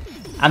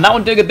 And that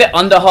one doing a bit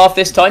under half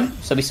this time.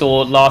 So we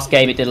saw last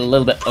game it did a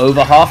little bit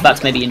over half.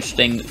 That's maybe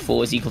interesting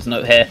for Ezekiel to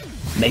note here.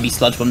 Maybe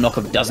Sludge Bomb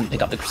knockoff doesn't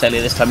pick up the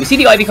Cresselia this time. We see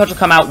the Ivy Cudgel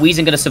come out.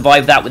 Weezing going to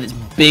survive that with its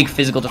big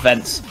physical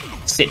defense.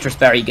 Citrus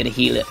Berry going to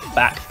heal it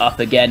back up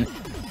again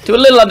to a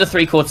little under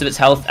 3/4 of its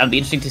health. And it'll be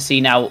interesting to see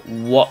now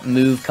what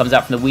move comes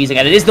out from the Weezing.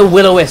 And it is the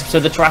Will-O-Wisp.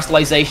 So the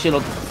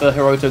Terastallization for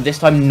Hiroto this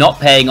time not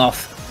paying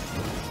off.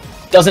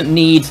 Doesn't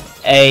need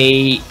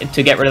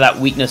to get rid of that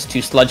weakness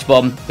to Sludge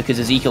Bomb, because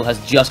Ezekiel has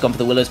just gone for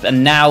the Will-O-Wisp,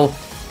 and now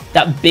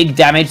that big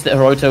damage that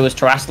Hiroto was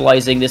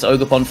Terastallizing this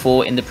Ogerpon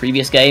for in the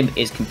previous game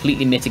is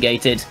completely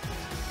mitigated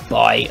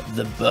by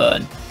the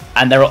burn.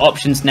 And there are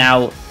options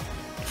now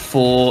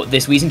for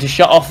this Weezing to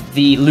shut off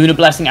the Lunar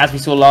Blessing as we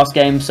saw last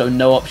game, so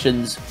no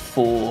options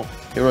for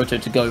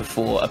Hiroto to go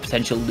for a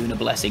potential Lunar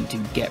Blessing to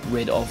get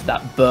rid of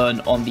that burn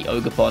on the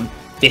Ogerpon.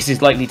 This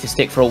is likely to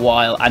stick for a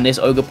while, and this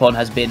Ogerpon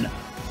has been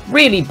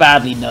really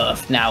badly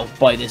nerfed now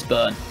by this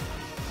burn.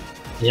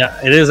 Yeah,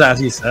 it is, as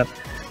you said.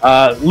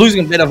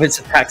 Losing a bit of its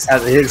attacks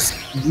as it is.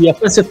 The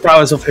offensive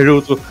prowess of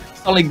Hiroto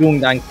suddenly going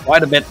down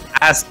quite a bit,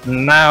 as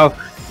now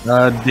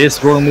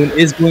this Roaring Moon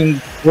is going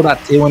for that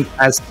Tailwind,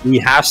 as we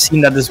have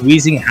seen that this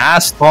Weezing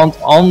has spawned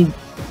on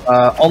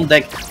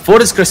deck for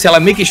this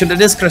Cresselia, making sure that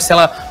this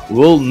Cresselia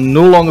will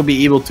no longer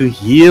be able to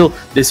heal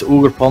this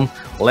Ogerpon.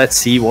 Let's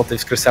see what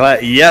this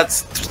Cresselia,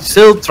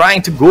 still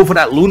trying to go for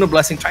that Lunar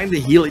Blessing, trying to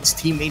heal its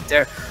teammate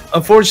there.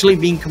 Unfortunately,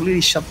 being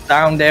completely shut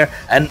down there,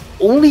 and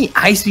only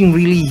Ice Beam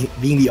really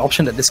being the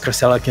option that this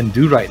Cresselia can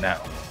do right now.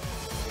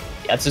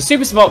 Yeah, it's a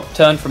super smart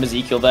turn from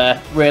Ezekiel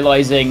there,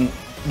 realizing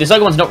this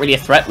Ogerpon's not really a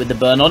threat with the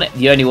burn on it.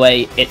 The only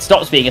way it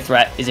stops being a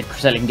threat is if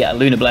Cresselia can get a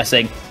Lunar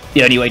Blessing.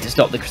 The only way to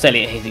stop the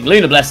Cresselia hitting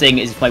Lunar Blessing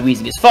is if my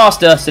Weezing is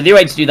faster, so the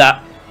way to do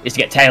that is to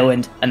get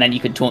Tailwind, and then you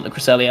can taunt the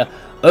Cresselia.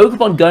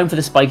 Ogerpon going for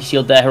the Spiky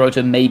Shield there.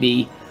 Hiroto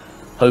maybe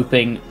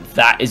hoping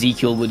that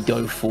Ezekiel would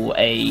go for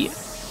a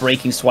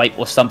Breaking Swipe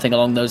or something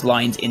along those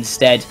lines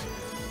instead.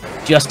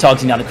 Just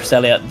targeting down the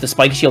Cresselia. The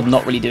Spiky Shield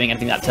not really doing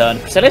anything that turn.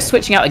 Cresselia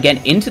switching out again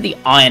into the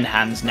Iron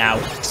Hands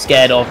now.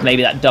 Scared of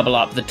maybe that double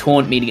up. The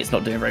Taunt meaning it's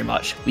not doing very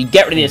much. We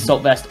get rid of the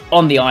Assault Vest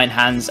on the Iron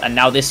Hands, and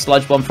now this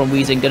Sludge Bomb from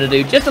Weezing going to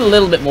do just a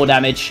little bit more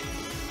damage.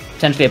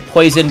 Potentially a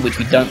Poison, which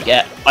we don't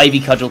get. Ivy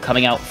Cudgel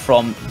coming out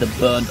from the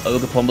burned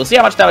Ogerpon. We'll see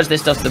how much damage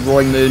this does to the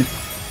Roaring Moon.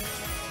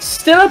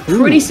 Still a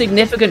pretty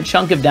significant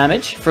chunk of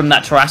damage from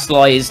that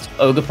Terastallized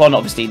Ogerpon.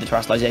 Obviously, the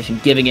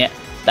Terastallization giving it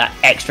that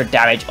extra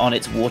damage on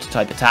its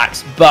Water-type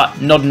attacks,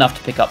 but not enough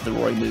to pick up the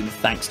Roaring Moon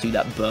thanks to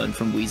that burn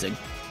from Weezing.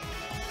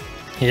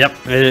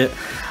 Yep.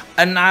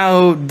 And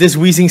now this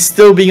Weezing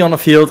still being on the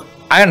field.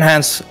 Iron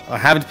Hands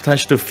have the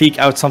potential to fake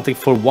out something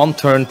for one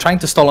turn, trying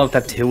to stall out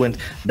that Tailwind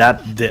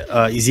that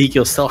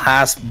Ezekiel still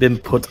has been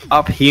put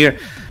up here.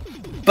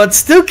 But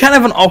still kind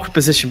of an awkward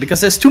position, because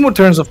there's 2 more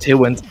turns of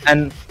Tailwind,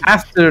 and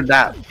after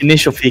that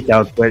initial fake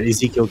out where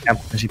Ezekiel can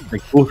potentially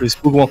pick both his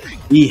Pokémon,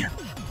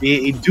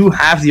 they do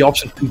have the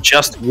option to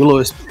just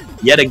Will-O-Wisp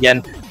yet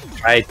again,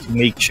 try to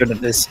make sure that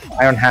this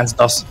Iron Hands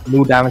does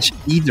no damage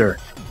either.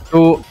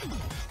 So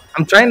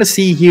I'm trying to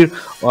see here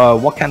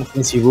what kind of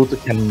things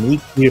Hiroto can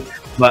make here,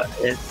 but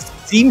it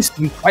seems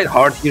to be quite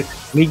hard here,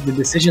 make the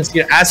decisions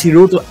here, as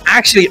Hiroto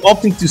actually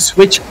opting to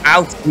switch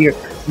out here,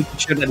 making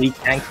sure that he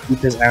can keep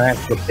his Iron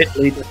Hands for a bit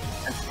later,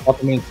 and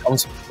Pokémon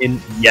comes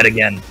in yet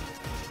again.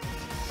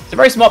 It's a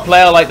very smart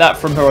player like that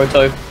from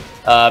Hiroto,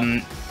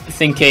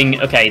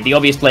 thinking, okay, the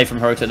obvious play from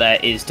Hiroto there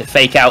is to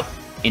fake out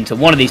into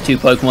one of these two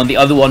Pokemon. The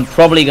other one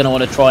probably going to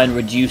want to try and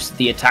reduce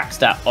the attack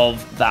stat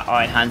of that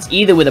Iron Hands,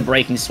 either with a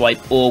Breaking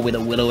Swipe or with a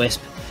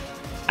Will-O-Wisp.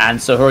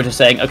 And so Hiroto's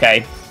saying,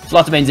 okay,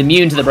 Fluttermane's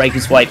immune to the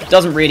Breaking Swipe,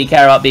 doesn't really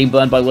care about being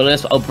burned by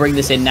Will-O-Wisp, I'll bring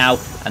this in now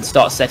and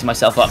start setting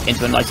myself up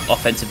into a nice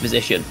offensive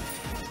position.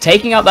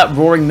 Taking out that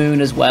Roaring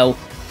Moon as well,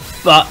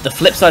 but the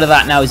flip side of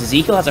that now is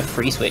Ezequiel has a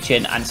free switch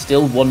in and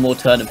still one more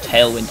turn of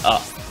Tailwind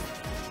up.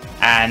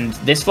 And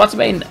this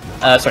Fluttermane,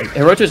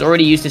 Hiroto's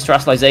already used his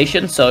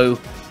Terastallization, so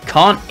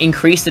can't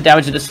increase the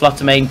damage of this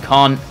Fluttermane,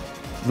 can't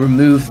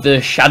remove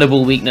the Shadow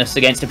Ball weakness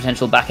against a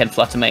potential back-end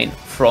Fluttermane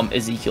from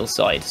Ezequiel's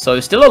side. So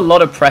still a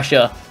lot of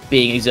pressure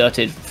being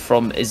exerted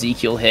from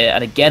Ezequiel here,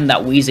 and again that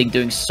Weezing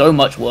doing so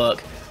much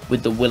work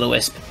with the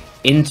Will-O-Wisp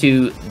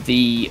into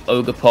the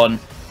Ogerpon,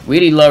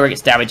 really lowering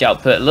its damage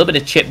output, a little bit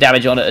of chip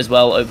damage on it as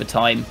well over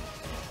time.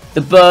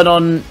 The burn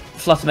on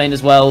Fluttermane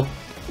as well,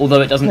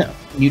 although it doesn't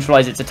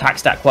neutralize its attack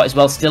stat quite as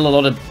well, still a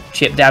lot of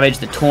chip damage.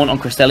 The taunt on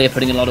Cresselia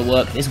putting in a lot of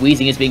work. This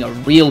Weezing is being a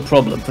real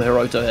problem for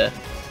Hiroto here.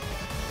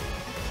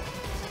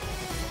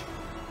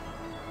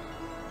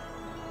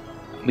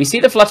 We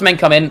see the Fluttermane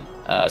come in,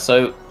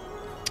 so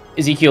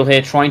Ezequiel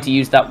here trying to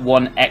use that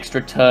one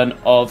extra turn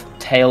of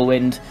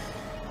Tailwind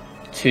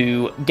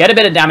to get a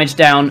bit of damage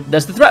down.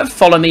 There's the threat of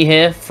Follow Me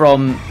here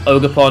from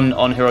Ogerpon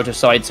on Hiroto's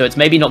side, so it's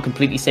maybe not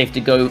completely safe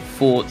to go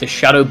for the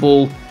Shadow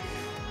Ball,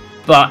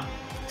 but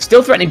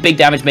still threatening big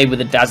damage made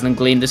with a Dazzling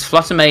Gleam. This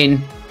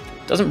Fluttermane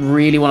doesn't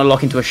really want to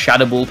lock into a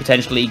Shadow Ball,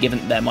 potentially, given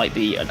that there might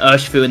be an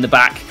Urshifu in the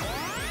back.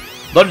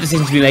 A lot of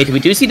decisions to be made. We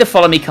do see the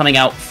Follow Me coming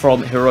out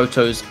from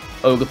Hiroto's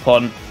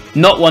Ogerpon,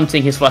 not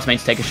wanting his Fluttermane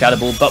to take a Shadow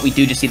Ball, but we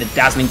do just see the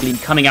Dazzling Gleam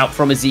coming out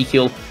from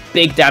Ezequiel.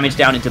 Big damage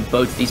down into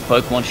both of these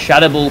Pokemon.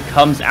 Shadow Ball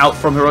comes out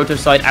from Hiroto's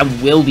side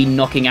and will be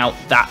knocking out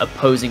that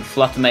opposing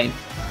Fluttermane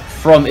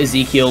from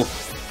Ezequiel.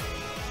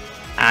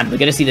 And we're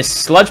going to see the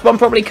Sludge Bomb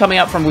probably coming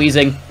out from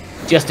Weezing,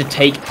 just to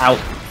take out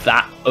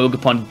that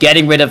Ogerpon,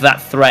 getting rid of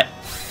that threat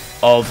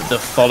of the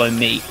Follow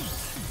Me.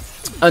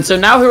 And so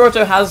now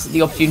Hiroto has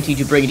the opportunity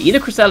to bring in either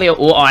Cresselia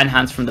or Iron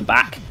Hands from the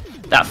back.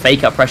 That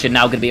fake out pressure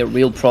now going to be a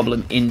real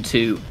problem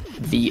into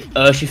the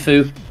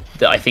Urshifu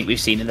that I think we've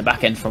seen in the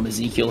back end from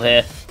Ezequiel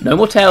here. No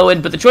more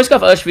Tailwind, but the Choice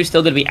Scarf Urshifu is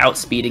still going to be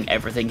outspeeding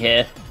everything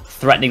here,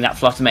 threatening that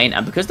Fluttermane.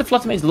 And because the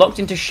Fluttermane's locked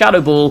into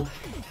Shadow Ball,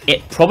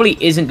 it probably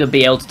isn't going to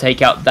be able to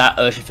take out that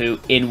Urshifu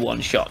in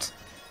one shot.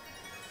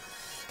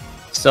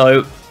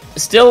 So,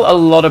 still a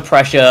lot of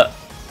pressure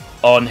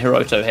on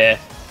Hiroto here.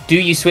 Do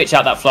you switch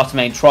out that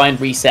Fluttermane, try and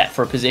reset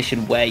for a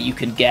position where you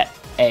can get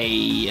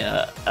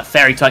a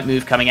Fairy-type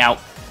move coming out?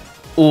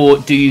 Or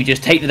do you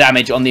just take the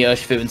damage on the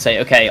Urshifu and say,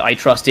 okay, I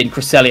trust in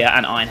Cresselia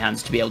and Iron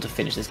Hands to be able to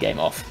finish this game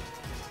off?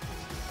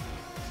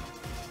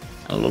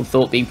 A lot of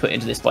thought being put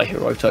into this by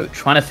Hiroto,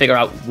 trying to figure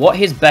out what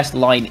his best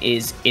line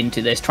is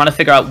into this, trying to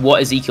figure out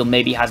what Ezequiel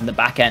maybe has in the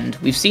back end.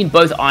 We've seen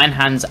both Iron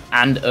Hands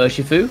and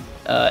Urshifu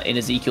in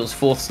Ezequiel's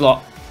 4th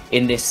slot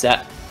in this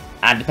set,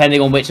 and depending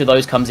on which of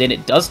those comes in,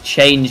 it does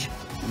change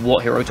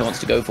what Hiroto wants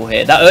to go for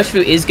here. That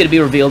Urshifu is going to be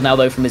revealed now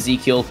though from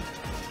Ezequiel,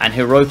 and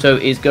Hiroto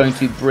is going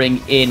to bring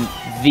in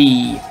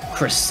the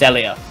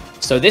Cresselia.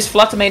 So this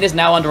Fluttermane is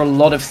now under a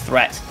lot of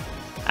threat,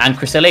 and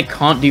Cresselia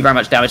can't do very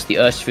much damage to the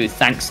Urshifu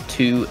thanks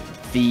to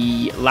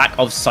the lack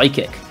of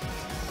Psychic.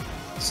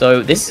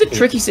 So this is a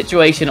tricky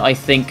situation, I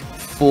think,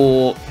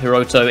 for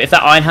Hiroto. If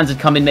that Iron Hands had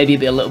come in, maybe it'd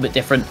be a little bit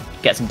different,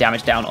 get some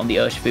damage down on the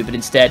Urshifu, but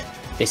instead,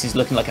 this is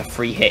looking like a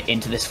free hit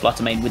into this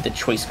Fluttermane with the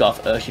Choice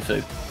Scarf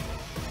Urshifu.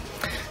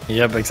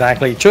 Yep,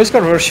 exactly. Choice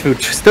Scarf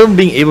Urshifu still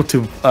being able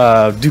to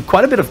do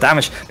quite a bit of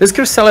damage. This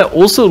Cresselia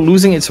also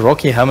losing its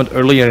Rocky Helmet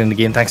earlier in the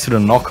game thanks to the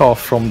knockoff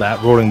from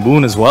that Roaring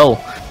Moon as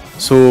well.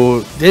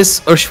 So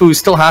this Urshifu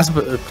still has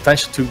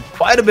potential to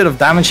quite a bit of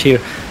damage here,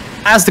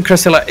 as the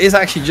Cresselia is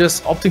actually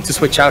just opting to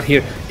switch out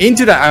here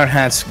into the Iron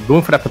Hands,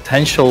 going for that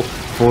potential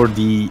for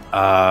the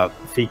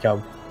fake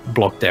out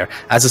block there.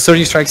 As the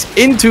Surging Strikes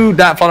into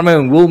that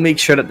Fluttermane will make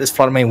sure that this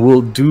Fluttermane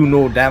will do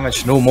no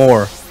damage no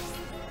more.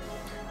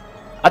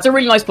 That's a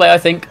really nice play, I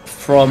think,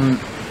 from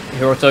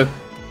Hiroto.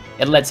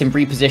 It lets him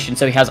reposition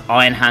so he has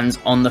Iron Hands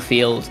on the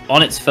field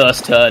on its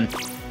first turn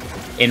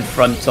in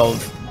front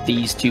of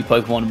these two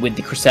Pokemon, with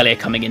the Cresselia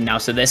coming in now.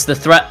 So there's the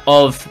threat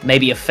of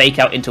maybe a fake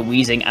out into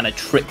Weezing and a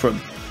Trick Room,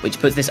 which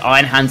puts this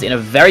Iron Hands in a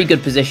very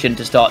good position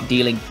to start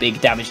dealing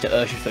big damage to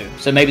Urshifu.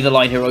 So maybe the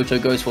line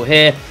Hiroto goes for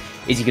here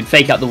is you can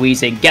fake out the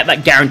Weezing, get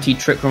that guaranteed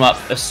Trick Room up,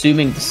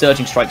 assuming the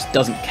Surging Strikes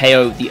doesn't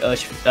KO the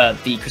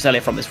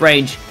Cresselia from this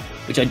range,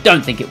 which I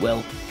don't think it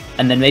will.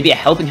 And then maybe a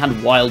Helping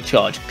Hand Wild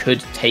Charge could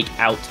take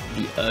out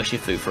the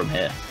Urshifu from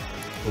here.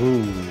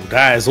 Ooh,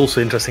 that is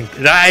also interesting.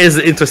 That is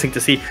interesting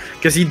to see,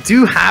 because you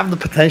do have the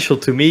potential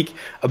to make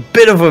a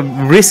bit of a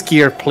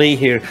riskier play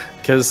here,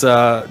 because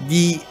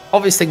the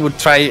obvious thing would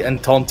try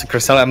and taunt to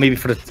Cresselia, maybe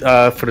for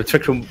the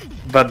Trick Room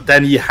but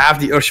then you have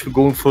the Urshifu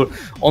going for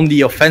on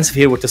the offensive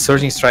here with the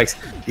Surging Strikes.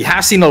 You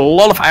have seen a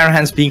lot of Iron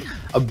Hands being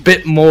a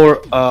bit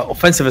more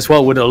offensive as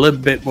well, with a little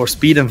bit more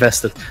speed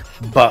invested.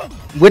 But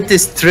with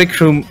this Trick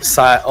Room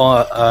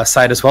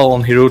side as well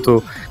on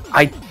Hiroto,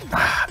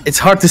 it's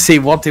hard to say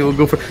what they will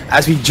go for,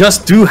 as we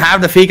just do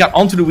have the fake out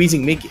onto the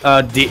Weezing, make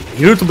the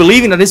Hiroto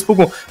believing that this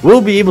Pokemon will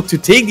be able to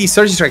take these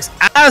Surging Strikes,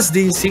 as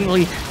they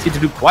seemingly seem to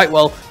do quite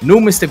well. No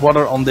Mystic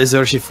Water on this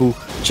Urshifu,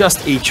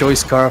 just a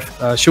Choice Scarf,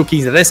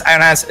 showcasing that this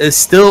Iron Hands is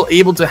still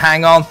able to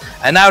hang on,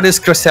 and now this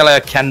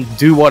Cresselia can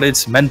do what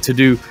it's meant to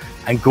do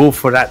and go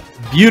for that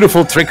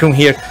beautiful Trick Room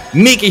here,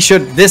 making sure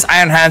this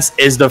Iron Hands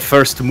is the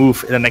first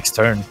move in the next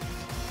turn.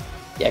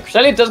 Yeah,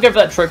 Cresselia does go for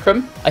that Trick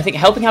Room. I think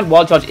Helping Hand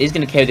Wild Charge is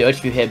going to KO the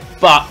Urshifu here,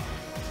 but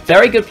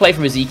very good play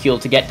from Ezequiel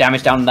to get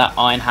damage down on that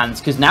Iron Hands,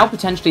 because now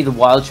potentially the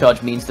Wild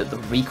Charge means that the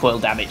recoil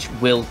damage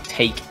will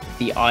take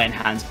the Iron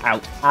Hands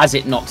out as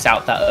it knocks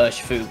out that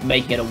Urshifu,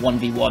 making it a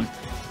 1v1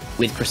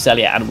 with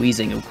Cresselia and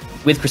Weezing.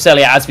 With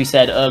Cresselia, as we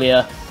said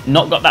earlier,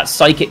 not got that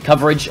Psychic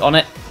coverage on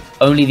it,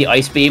 only the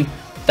Ice Beam.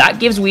 That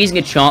gives Weezing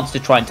a chance to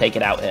try and take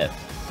it out here.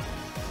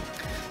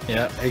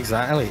 Yeah,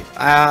 exactly.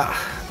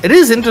 It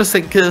is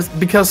interesting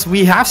because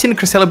we have seen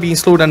Cresselia being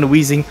slowed down the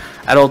Weezing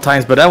at all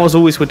times, but that was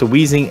always with the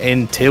Weezing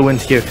in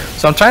Tailwind here.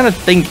 So I'm trying to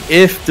think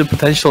if the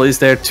potential is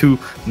there to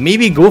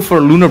maybe go for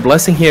a Lunar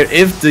Blessing here,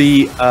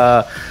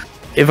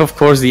 if of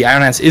course the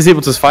Iron Hands is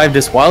able to survive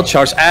this Wild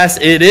Charge, as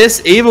it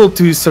is able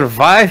to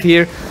survive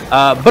here.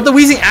 But the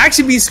Weezing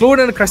actually being slower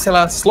than the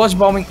Cresselia, Sludge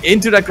Bombing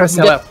into that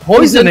Cresselia,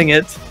 poisoning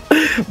it.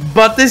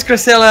 But this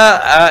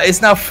Cresselia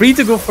is now free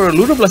to go for a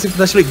Lunar Blessing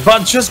potentially,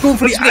 but just going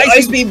for the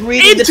Ice Beam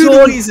into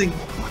the Weezing.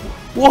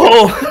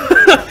 Whoa!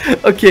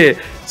 Okay,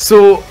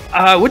 so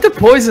with the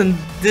poison,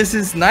 this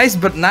is nice,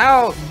 but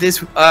now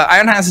this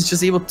Iron Hands is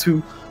just able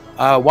to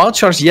Wild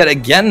Charge yet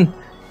again,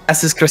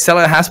 as this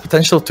Cresselia has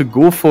potential to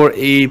go for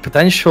a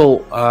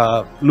potential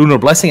Lunar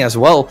Blessing as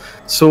well.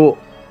 So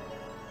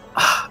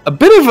a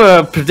bit of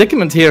a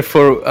predicament here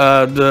for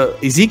the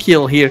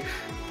Ezequiel here.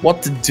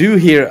 What to do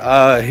here?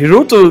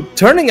 Hiroto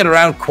turning it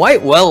around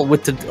quite well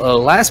with the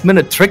last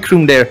minute Trick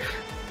Room there.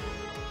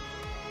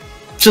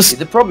 Just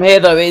the problem here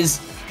though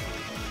is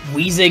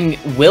Weezing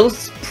will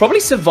probably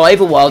survive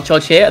a Wild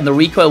Charge here, and the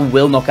recoil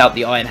will knock out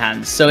the Iron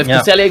Hands. So if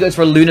Cresselia goes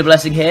for a Lunar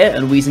Blessing here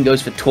and Weezing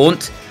goes for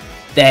Taunt,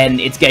 then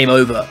it's game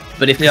over.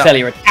 But if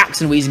Cresselia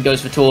attacks and Weezing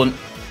goes for Taunt,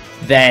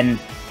 then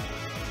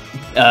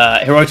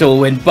Hiroto will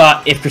win.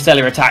 But if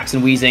Cresselia attacks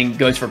and Weezing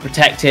goes for a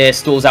Protect here,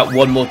 stalls out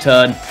one more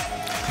turn,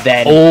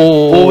 then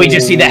or we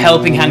just see the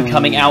Helping Hand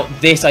coming out.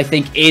 This, I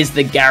think, is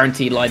the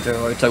guaranteed line for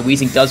Hiroto.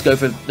 Weezing does go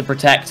for the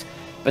Protect,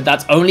 but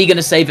that's only going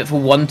to save it for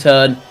one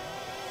turn.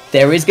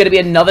 There is going to be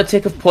another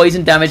tick of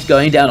poison damage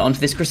going down onto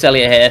this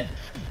Cresselia here.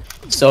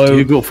 So do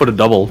you go for the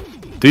double?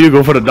 Do you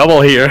go for the double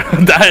here?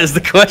 That is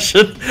the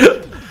question.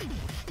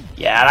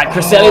 Yeah, that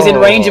Cresselia's in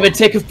range of a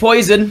tick of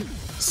poison.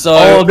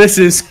 So this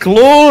is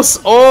close.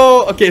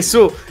 Oh, okay,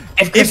 so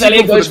if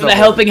Cresselia goes for the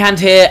Helping Hand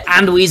here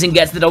and Weezing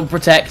gets the double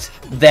Protect,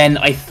 then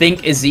I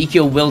think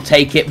Ezequiel will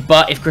take it.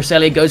 But if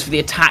Cresselia goes for the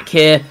attack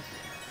here,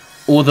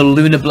 or the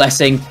Lunar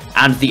Blessing,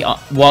 and the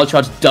Wild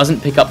Charge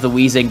doesn't pick up the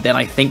Weezing, then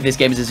I think this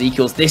game is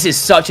Ezequiel's. This is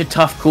such a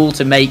tough call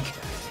to make.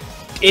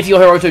 If you're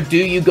Hiroto, do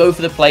you go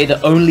for the play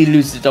that only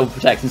loses the double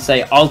Protect and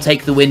say, I'll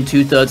take the win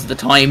 2/3 of the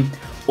time?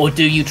 Or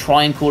do you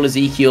try and call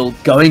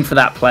Ezequiel going for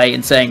that play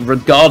and saying,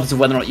 regardless of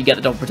whether or not you get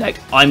the double Protect,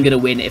 I'm going to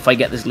win if I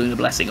get this Lunar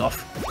Blessing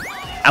off?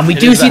 And we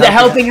do see the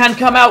Helping Hand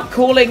come out,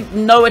 calling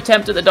no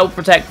attempt at the double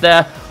Protect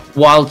there.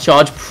 Wild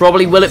Charge,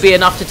 probably will it be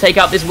enough to take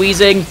out this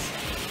Weezing?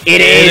 It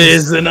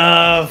is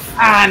enough.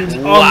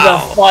 And on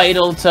the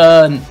final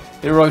turn,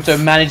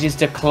 Hiroto manages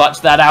to clutch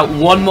that out.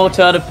 One more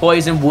turn of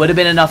poison would have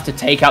been enough to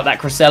take out that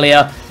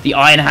Cresselia. The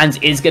Iron Hands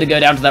is going to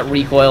go down to that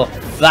recoil.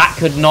 That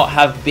could not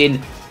have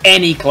been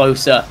any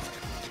closer.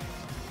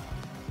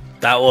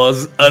 That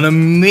was an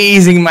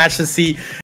amazing match to see.